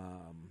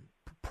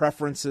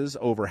 preferences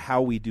over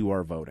how we do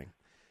our voting.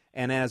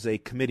 And as a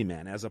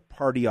committeeman, as a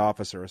party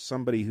officer, as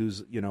somebody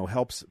who's,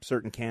 helps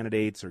certain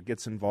candidates or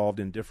gets involved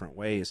in different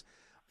ways,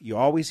 you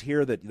always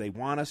hear that they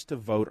want us to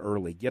vote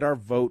early, get our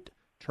vote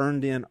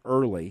turned in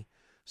early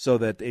so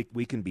that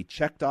we can be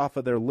checked off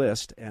of their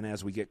list. And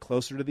as we get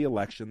closer to the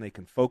election, they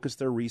can focus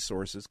their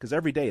resources, because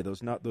every day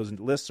those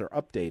lists are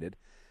updated.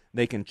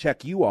 They can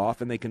check you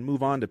off, and they can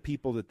move on to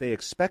people that they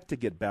expect to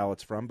get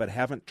ballots from but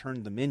haven't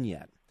turned them in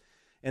yet.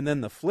 And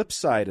then the flip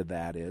side of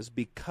that is,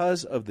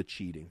 because of the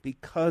cheating,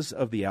 because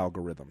of the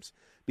algorithms,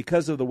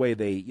 because of the way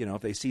they,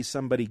 if they see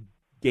somebody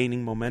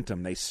gaining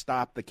momentum, they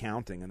stop the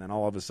counting, and then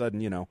all of a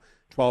sudden,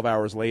 12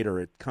 hours later,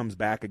 it comes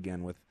back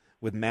again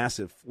with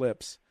massive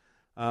flips.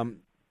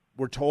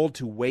 We're told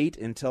to wait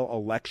until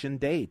election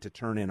day to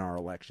turn in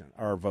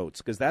our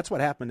votes, because that's what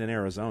happened in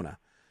Arizona.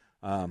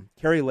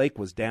 Kari Lake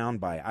was down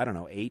by,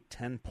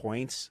 8-10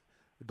 points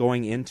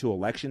going into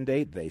election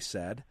day, they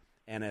said.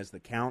 And as the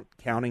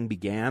counting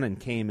began and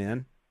came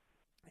in,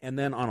 and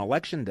then on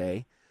election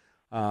day,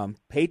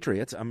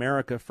 Patriots,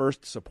 America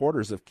First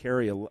supporters of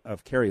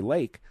Kari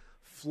Lake,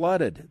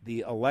 flooded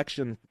the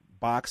election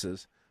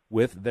boxes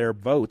with their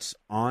votes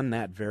on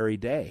that very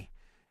day.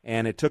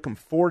 And it took them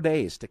 4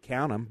 days to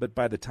count them, but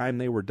by the time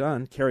they were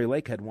done, Kari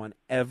Lake had won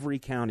every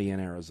county in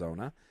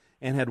Arizona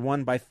and had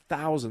won by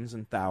thousands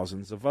and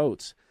thousands of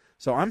votes.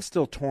 So I'm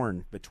still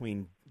torn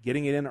between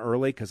getting it in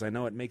early because I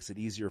know it makes it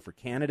easier for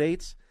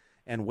candidates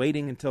and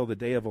waiting until the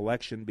day of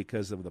election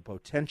because of the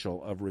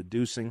potential of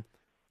reducing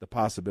the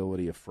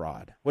possibility of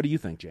fraud. What do you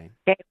think, Jane?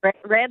 Okay,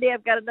 Randy,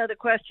 I've got another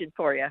question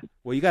for you.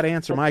 Well, you got to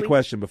answer my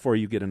question before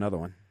you get another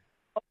one.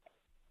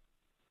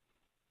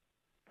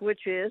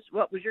 Which is,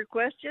 what was your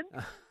question?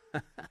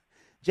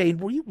 Jane,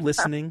 were you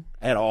listening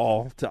at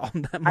all to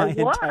my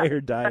entire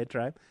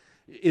diatribe?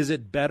 Is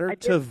it better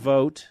to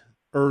vote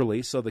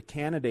early so the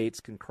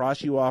candidates can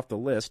cross you off the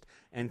list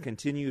and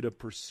continue to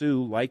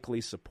pursue likely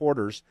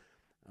supporters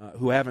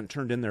who haven't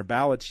turned in their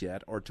ballots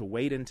yet, or to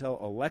wait until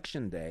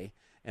Election Day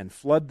and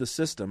flood the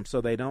system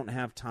so they don't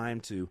have time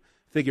to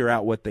figure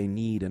out what they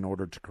need in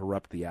order to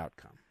corrupt the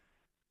outcome?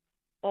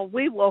 Well,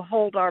 we will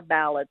hold our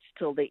ballots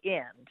till the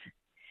end,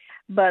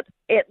 but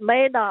it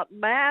may not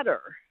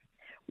matter.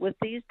 With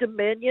these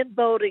Dominion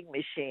voting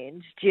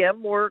machines,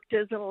 Jim worked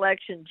as an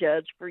election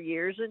judge for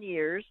years and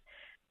years,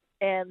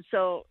 and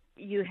so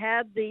you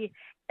had the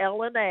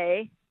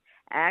LNA,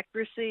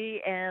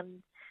 accuracy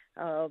and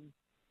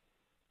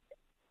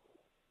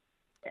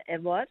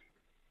what?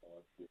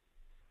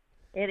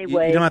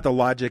 Anyway, you don't have the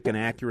logic and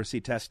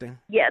accuracy testing?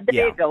 Yeah,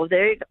 there you go.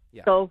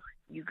 Yeah. So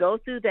you go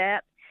through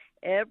that.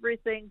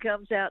 Everything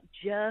comes out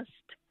just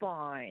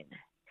fine.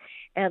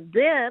 And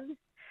then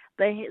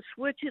they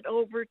switch it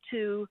over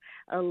to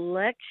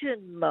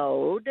election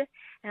mode,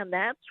 and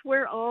that's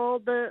where all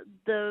the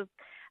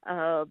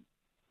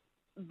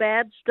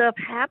bad stuff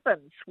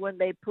happens when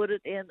they put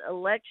it in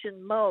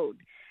election mode.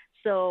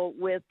 So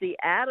with the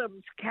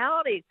Adams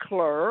County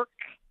clerk,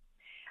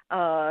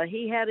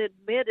 he had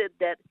admitted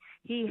that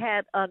he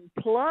had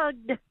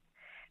unplugged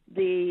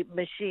the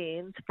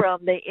machines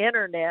from the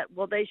internet.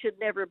 Well, they should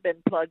never have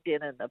been plugged in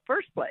the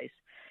first place.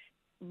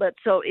 But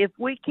so if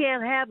we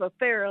can't have a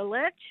fair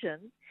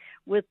election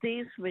with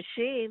these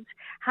machines,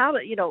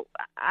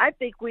 I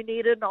think we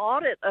need an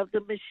audit of the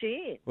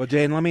machine. Well,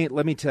 Jane,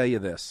 let me tell you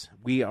this.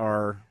 We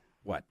are,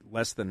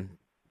 less than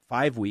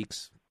 5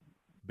 weeks,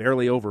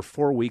 barely over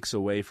 4 weeks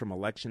away from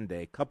Election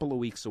Day, a couple of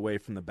weeks away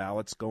from the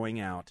ballots going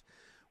out.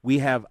 We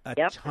have a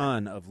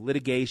ton of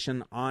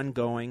litigation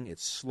ongoing.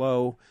 It's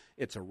slow.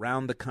 It's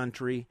around the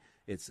country.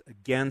 It's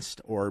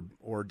against or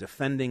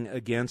defending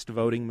against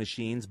voting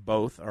machines.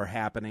 Both are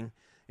happening.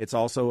 It's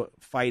also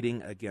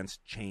fighting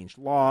against changed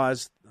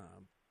laws,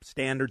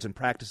 standards and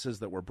practices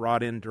that were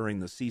brought in during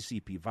the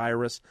CCP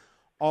virus.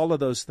 All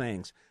of those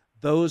things.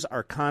 Those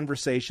are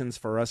conversations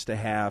for us to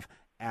have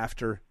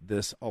after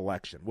this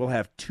election. We'll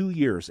have 2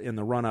 years in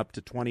the run-up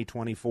to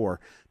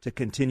 2024 to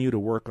continue to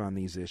work on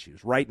these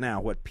issues. Right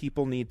now, what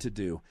people need to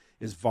do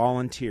is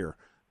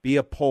be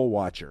a poll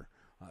watcher,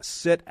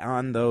 sit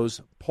on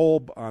those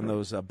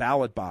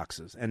ballot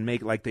boxes and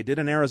make, like they did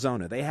in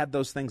Arizona. They had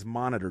those things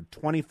monitored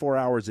 24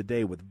 hours a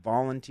day with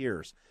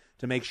volunteers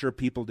to make sure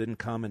people didn't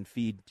come and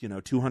feed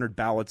 200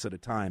 ballots at a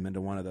time into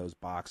one of those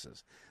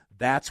boxes.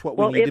 That's what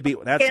we need to be.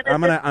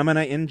 I'm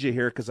gonna end you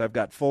here because I've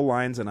got full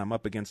lines and I'm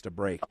up against a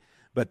break.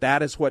 But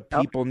that is what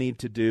people need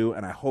to do,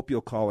 and I hope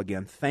you'll call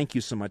again. Thank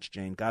you so much,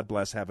 Jane. God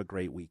bless. Have a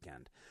great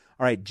weekend.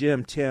 All right,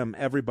 Jim, Tim,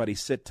 everybody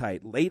sit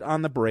tight. Late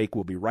on the break.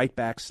 We'll be right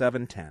back,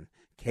 710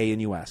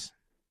 KNUS.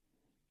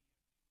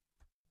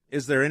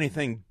 Is there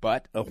anything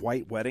but a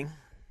white wedding?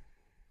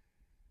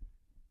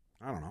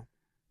 I don't know.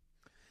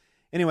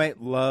 Anyway,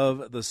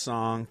 love the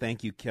song.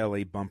 Thank you,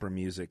 Kelly. Bumper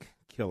music.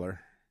 Killer.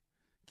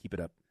 Keep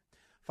it up.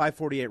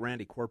 548,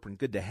 Randy Corcoran.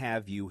 Good to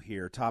have you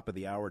here. Top of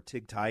the hour,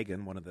 Tig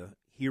Tigan, one of the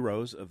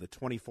heroes of the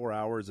 24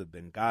 hours of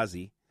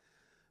Benghazi,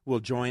 will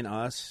join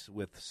us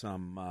with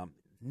some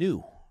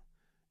new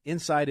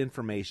inside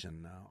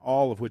information,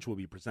 all of which will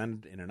be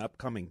presented in an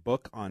upcoming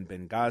book on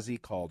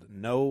Benghazi called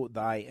Know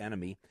Thy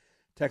Enemy.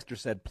 Texter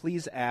said,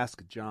 please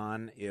ask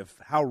John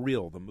how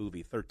real the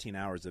movie 13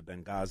 Hours of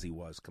Benghazi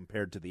was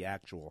compared to the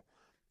actual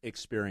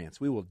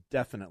experience. We will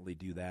definitely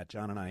do that.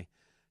 John and I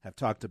have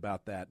talked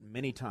about that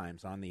many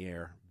times on the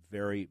air.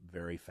 Very,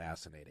 very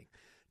fascinating.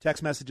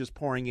 Text messages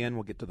pouring in.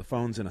 We'll get to the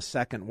phones in a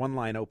second. One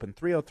line open,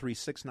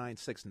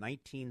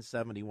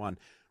 303-696-1971.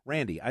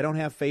 Randy, I don't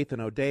have faith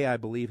in O'Day. I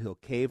believe he'll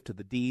cave to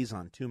the D's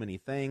on too many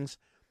things.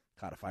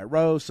 Codify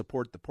Roe,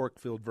 support the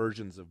pork-filled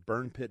versions of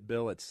Burn Pit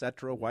Bill,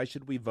 etc. Why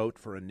should we vote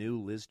for a new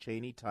Liz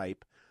Cheney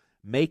type?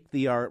 Make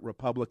the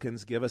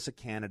Republicans give us a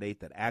candidate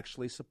that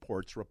actually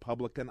supports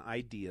Republican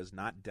ideas,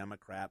 not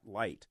Democrat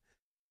light.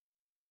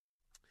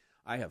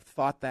 I have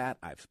thought that.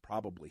 I've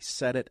probably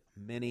said it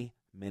many,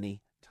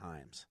 many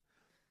times.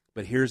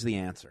 But here's the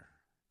answer.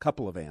 A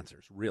couple of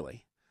answers,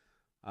 really.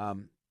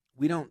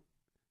 We don't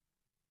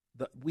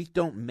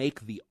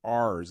make the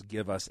R's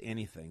give us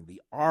anything.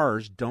 The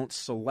R's don't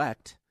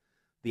select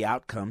the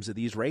outcomes of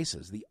these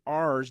races. The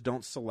R's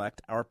don't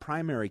select our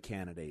primary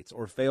candidates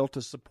or fail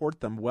to support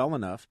them well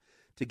enough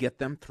to get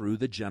them through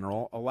the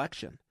general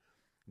election.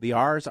 The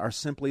R's are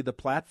simply the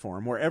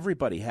platform where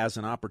everybody has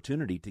an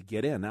opportunity to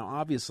get in. Now,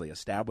 obviously,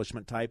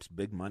 establishment types,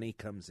 big money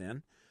comes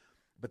in,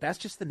 but that's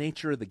just the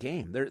nature of the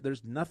game.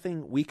 There's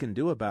nothing we can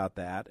do about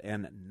that,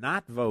 and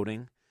not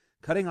voting,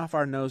 cutting off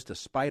our nose to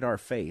spite our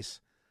face,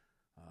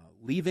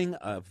 leaving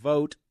a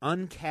vote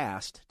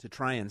uncast to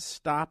try and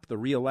stop the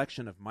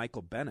re-election of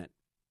Michael Bennet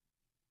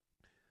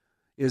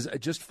is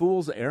just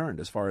fool's errand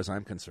as far as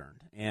I'm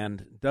concerned,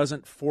 and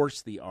doesn't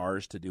force the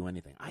R's to do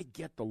anything. I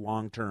get the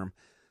long-term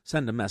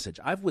send a message.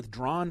 I've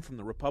withdrawn from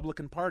the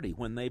Republican Party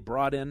when they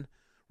brought in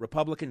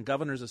Republican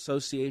Governors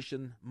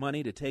Association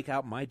money to take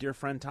out my dear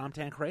friend Tom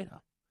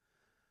Tancredo.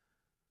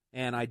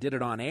 And I did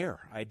it on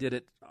air. I did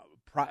it,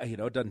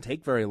 it doesn't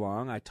take very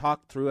long. I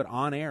talked through it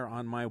on air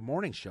on my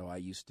morning show I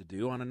used to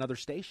do on another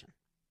station.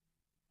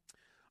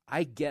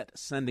 I get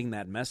sending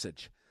that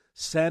message.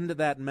 Send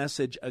that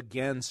message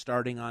again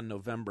starting on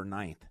November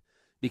 9th,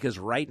 because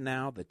right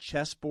now the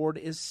chessboard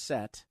is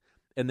set,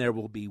 and there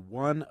will be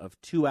one of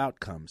two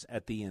outcomes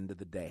at the end of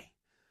the day.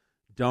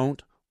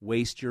 Don't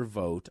waste your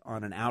vote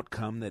on an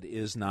outcome that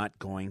is not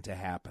going to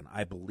happen.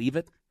 I believe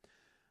it,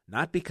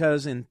 not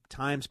because in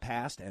times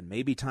past and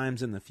maybe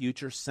times in the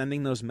future,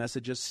 sending those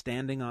messages,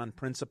 standing on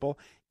principle,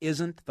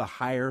 isn't the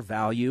higher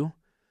value.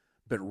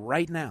 But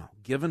right now,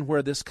 given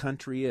where this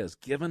country is,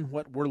 given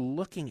what we're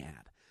looking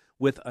at,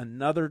 with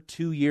another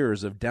 2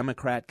 years of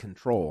Democrat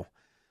control,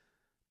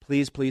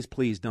 please, please,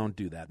 please don't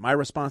do that. My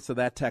response to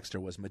that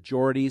texter was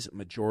majorities,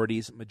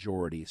 majorities,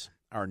 majorities.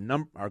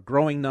 Our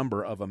growing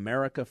number of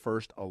America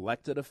First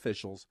elected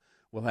officials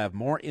will have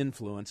more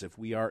influence if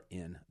we are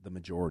in the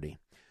majority.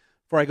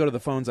 Before I go to the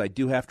phones, I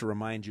do have to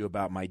remind you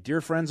about my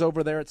dear friends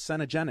over there at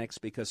Cenegenics,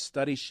 because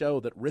studies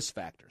show that risk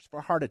factors for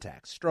heart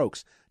attacks,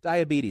 strokes,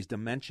 diabetes,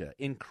 dementia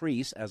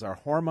increase as our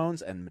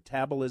hormones and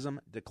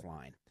metabolism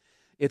decline.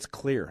 It's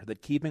clear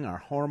that keeping our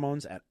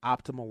hormones at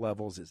optimal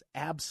levels is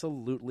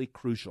absolutely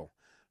crucial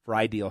for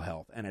ideal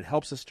health, and it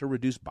helps us to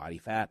reduce body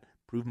fat,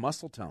 improve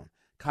muscle tone,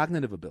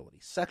 cognitive ability,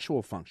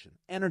 sexual function,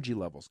 energy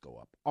levels go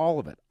up, all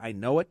of it. I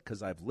know it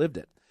because I've lived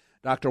it.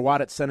 Dr.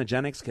 Watt at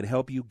Cenegenics can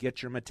help you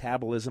get your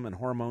metabolism and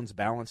hormones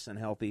balanced and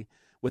healthy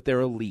with their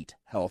elite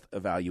health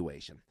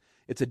evaluation.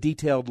 It's a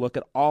detailed look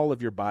at all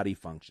of your body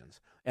functions,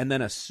 and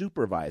then a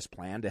supervised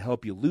plan to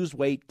help you lose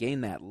weight,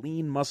 gain that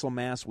lean muscle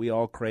mass we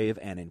all crave,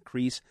 and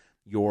increase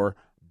your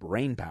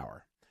brain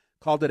power.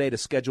 Call today to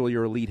schedule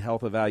your elite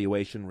health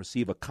evaluation.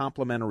 Receive a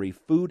complimentary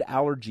food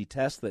allergy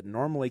test that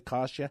normally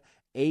costs you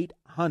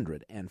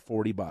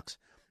 $840.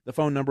 The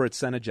phone number at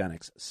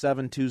Cenegenics,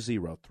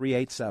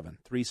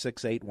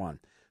 720-387-3681.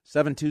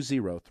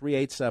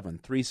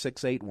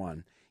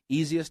 720-387-3681.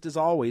 Easiest as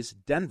always,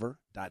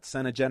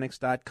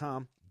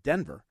 denver.cenegenics.com,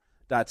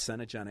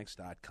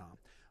 denver.cenegenics.com.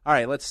 All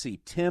right, let's see.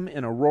 Tim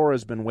in Aurora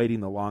has been waiting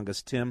the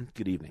longest. Tim,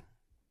 good evening.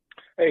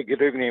 Hey,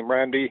 good evening,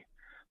 Randy.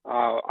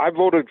 I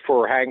voted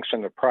for Hanks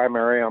in the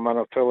primary. I'm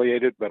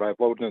unaffiliated, but I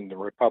voted in the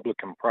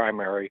Republican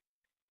primary,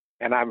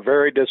 and I'm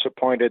very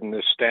disappointed in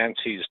the stance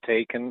he's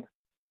taken.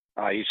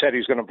 He said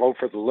he's going to vote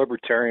for the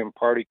Libertarian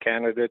Party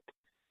candidate,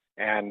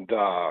 and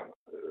the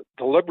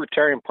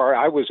Libertarian Party,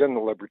 I was in the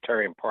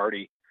Libertarian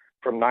Party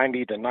from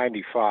 90 to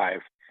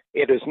 95.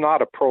 It is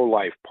not a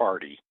pro-life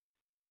party.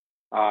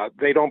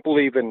 They don't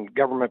believe in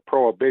government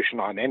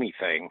prohibition on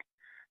anything.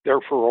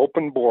 They're for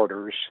open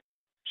borders.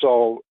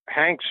 So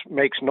Hanks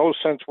makes no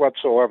sense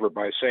whatsoever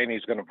by saying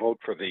he's going to vote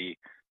for the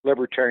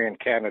Libertarian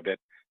candidate.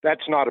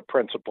 That's not a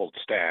principled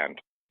stand.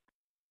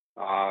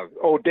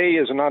 O'Day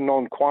is an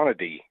unknown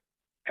quantity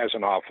as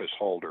an office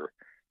holder.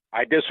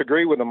 I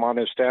disagree with him on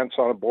his stance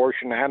on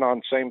abortion and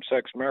on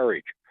same-sex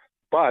marriage,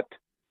 but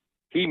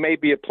he may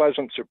be a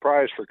pleasant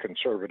surprise for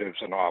conservatives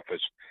in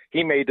office.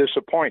 He may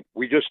disappoint.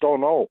 We just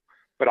don't know.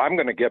 But I'm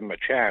going to give him a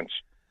chance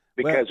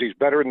because he's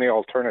better than the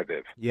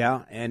alternative.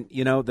 Yeah, and,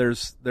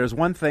 there's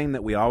one thing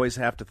that we always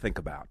have to think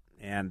about,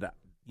 and,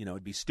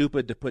 it'd be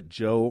stupid to put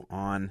Joe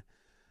on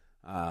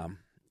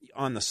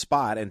the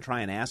spot and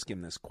try and ask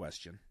him this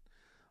question,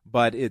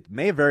 but it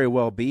may very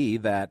well be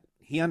that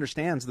he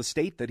understands the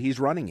state that he's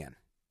running in.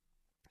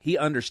 He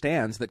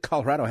understands that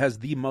Colorado has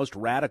the most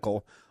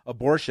radical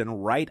abortion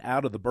right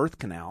out of the birth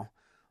canal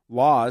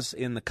laws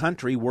in the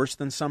country, worse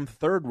than some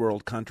third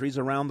world countries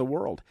around the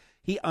world.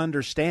 He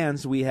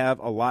understands we have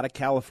a lot of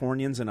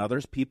Californians and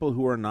others, people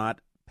who are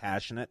not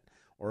passionate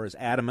or as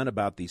adamant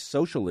about these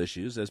social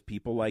issues as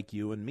people like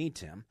you and me,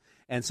 Tim.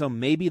 And so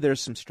maybe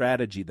there's some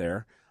strategy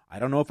there. I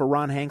don't know if a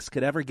Ron Hanks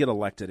could ever get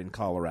elected in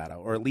Colorado,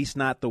 or at least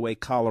not the way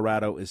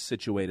Colorado is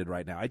situated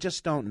right now. I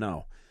just don't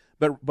know.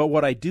 But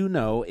what I do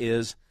know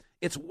is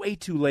it's way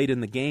too late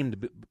in the game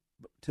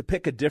to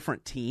pick a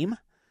different team,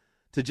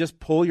 to just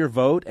pull your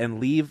vote and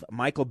leave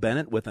Michael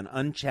Bennet with an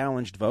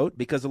unchallenged vote,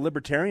 because the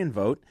Libertarian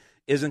vote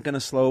isn't going to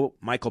slow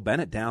Michael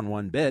Bennet down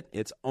one bit.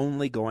 It's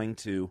only going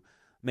to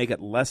make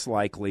it less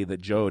likely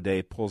that Joe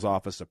O'Day pulls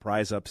off a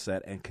surprise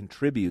upset and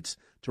contributes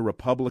to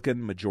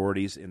Republican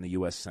majorities in the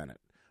U.S. Senate,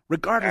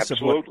 regardless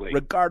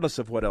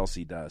of what else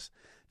he does.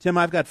 Tim,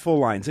 I've got full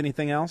lines.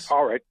 Anything else?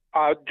 All right.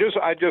 I just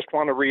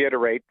want to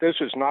reiterate, this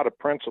is not a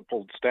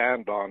principled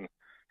stand on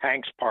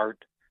Hank's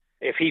part.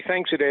 If he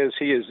thinks it is,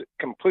 he is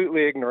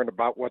completely ignorant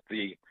about what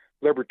the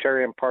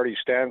Libertarian Party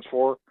stands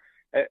for.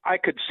 I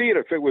could see it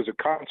if it was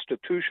a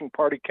Constitution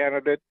Party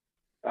candidate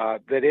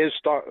that is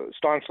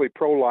staunchly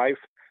pro-life.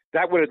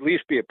 That would at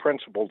least be a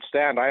principled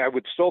stand. I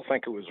would still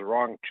think it was a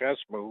wrong chess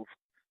move,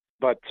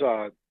 but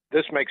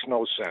this makes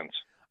no sense.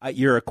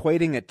 You're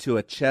equating it to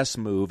a chess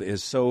move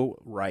is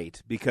so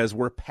right, because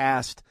we're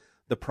past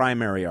the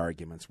primary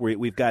arguments.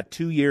 We've got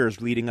 2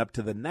 years leading up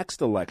to the next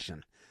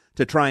election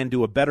to try and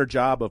do a better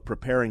job of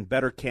preparing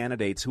better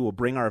candidates who will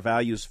bring our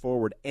values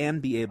forward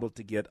and be able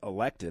to get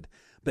elected.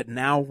 But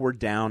now we're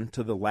down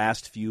to the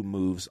last few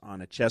moves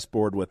on a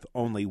chessboard with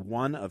only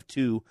one of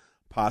two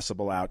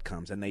possible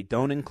outcomes, and they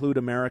don't include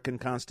American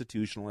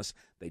constitutionalists.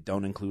 They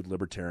don't include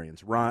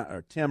libertarians.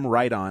 Tim,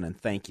 right on, and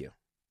thank you.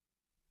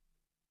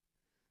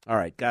 All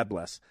right, God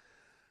bless.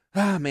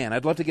 Man,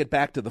 I'd love to get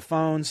back to the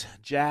phones.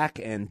 Jack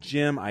and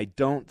Jim, I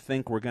don't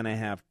think we're going to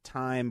have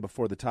time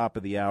before the top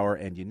of the hour,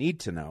 and you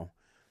need to know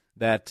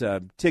that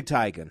Tig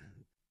Tigan,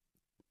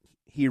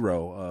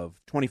 hero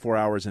of 24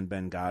 Hours in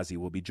Benghazi,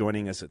 will be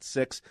joining us at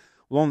 6.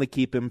 We'll only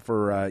keep him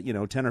for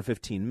 10 or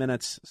 15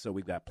 minutes, so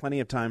we've got plenty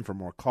of time for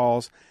more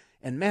calls.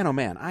 And man, oh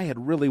man, I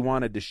had really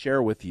wanted to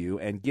share with you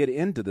and get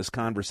into this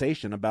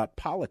conversation about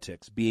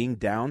politics being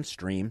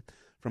downstream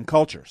from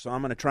culture. So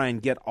I'm going to try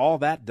and get all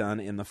that done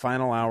in the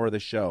final hour of the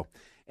show.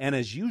 And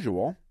as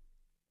usual,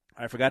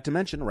 I forgot to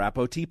mention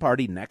Rapo Tea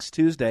Party next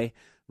Tuesday.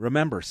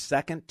 Remember,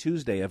 second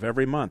Tuesday of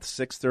every month,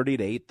 6:30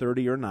 to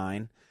 8:30 or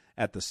 9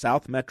 at the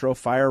South Metro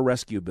Fire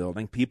Rescue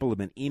Building. People have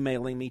been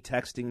emailing me,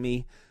 texting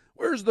me,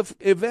 where's the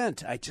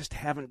event? I just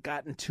haven't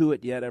gotten to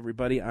it yet,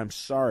 everybody. I'm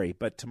sorry.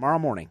 But tomorrow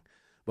morning,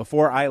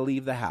 before I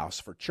leave the house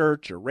for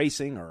church or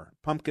racing or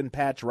pumpkin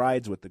patch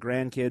rides with the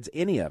grandkids,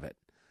 any of it,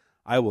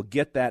 I will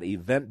get that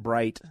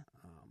Eventbrite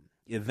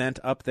event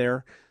up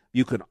there.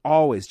 You can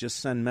always just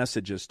send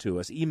messages to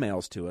us,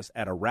 emails to us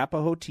at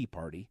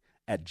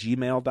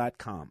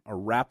arapahoteaparty@gmail.com.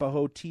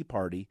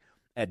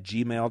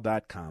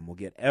 arapahoteaparty@gmail.com. We'll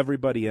get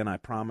everybody in, I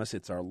promise.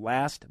 It's our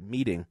last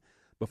meeting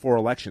before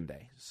Election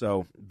Day.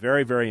 So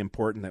very, very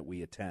important that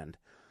we attend.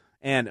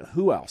 And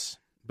who else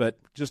but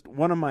just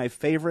one of my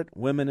favorite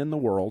women in the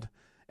world.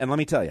 And let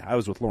me tell you, I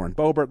was with Lauren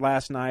Boebert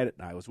last night.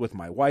 I was with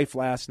my wife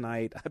last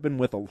night. I've been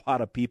with a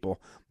lot of people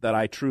that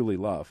I truly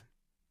love.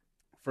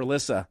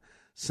 Ferlissa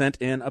sent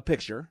in a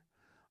picture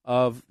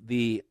of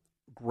the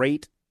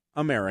great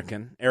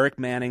American Eric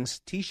Manning's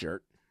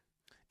T-shirt.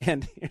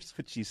 And here's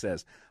what she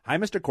says. Hi,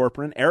 Mr.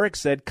 Corcoran. Eric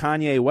said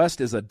Kanye West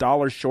is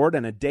 $1 short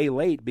and a day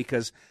late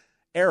because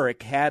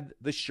Eric had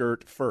the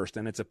shirt first.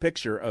 And it's a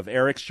picture of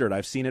Eric's shirt.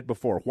 I've seen it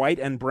before. White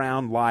and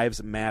brown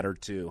lives matter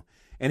too.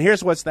 And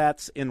here's what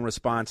that's in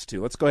response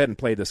to. Let's go ahead and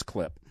play this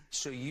clip.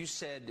 So you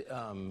said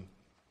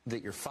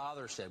that your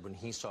father said when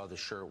he saw the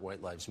shirt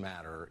White Lives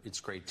Matter,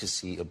 it's great to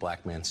see a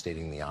black man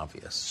stating the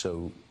obvious.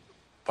 So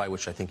by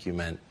which I think you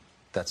meant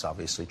that's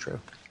obviously true.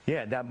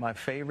 Yeah, that's my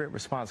favorite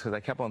response, because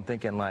I kept on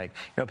thinking,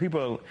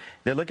 people,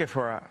 they're looking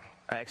for an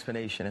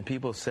explanation, and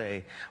people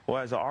say, well,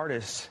 as an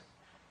artist,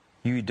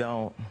 you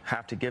don't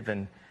have to give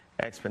an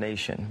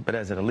explanation, but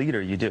as a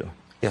leader, you do.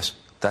 Yes,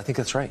 I think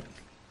that's right.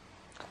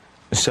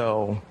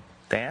 So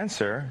the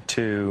answer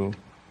to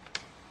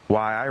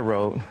why I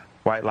wrote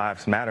White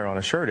Lives Matter on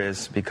a shirt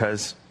is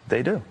because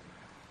they do.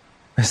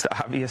 It's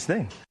the obvious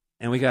thing.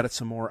 And we got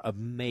some more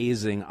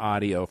amazing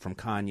audio from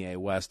Kanye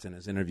West in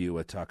his interview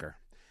with Tucker.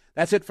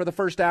 That's it for the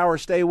first hour.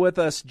 Stay with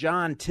us.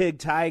 John Tig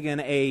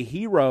Tigan, a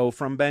hero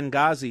from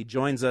Benghazi,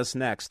 joins us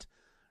next.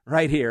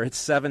 Right here, it's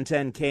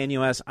 710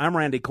 KNUS. I'm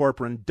Randy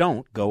Corcoran.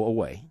 Don't go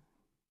away.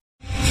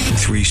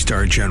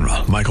 3-star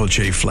General Michael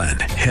J. Flynn,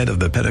 head of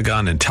the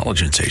Pentagon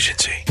Intelligence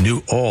Agency,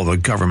 knew all the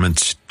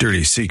government's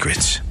dirty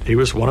secrets. He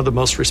was one of the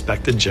most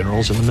respected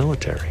generals in the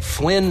military.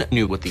 Flynn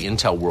knew what the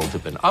intel world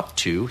had been up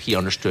to. He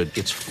understood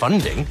its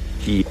funding.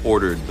 He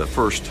ordered the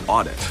first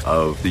audit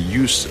of the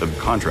use of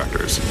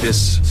contractors.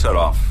 This set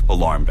off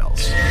alarm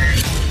bells.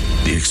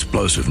 The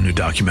explosive new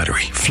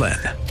documentary, Flynn,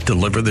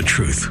 Deliver the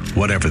Truth,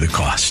 Whatever the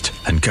Cost,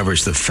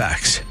 uncovers the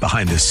facts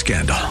behind this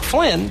scandal.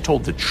 Flynn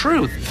told the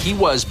truth. He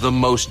was the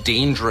most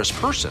dangerous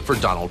person for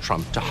Donald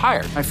Trump to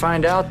hire. I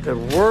find out the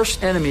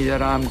worst enemy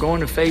that I'm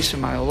going to face in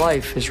my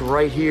life is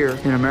right here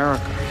in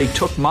America. They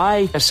took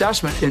my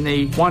assessment and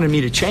they wanted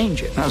me to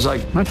change it. And I was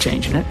like, I'm not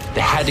changing it.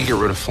 They had to get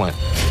rid of Flynn.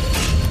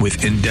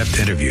 With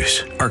in-depth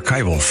interviews,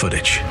 archival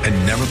footage,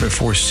 and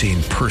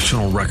never-before-seen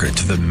personal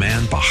records of the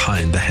man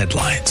behind the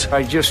headlines.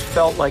 I just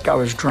felt like I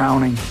was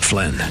drowning.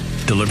 Flynn,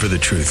 Deliver the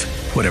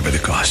Truth, Whatever the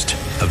Cost.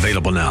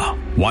 Available now.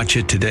 Watch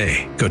it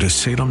today. Go to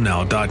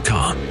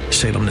salemnow.com.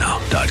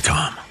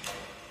 salemnow.com.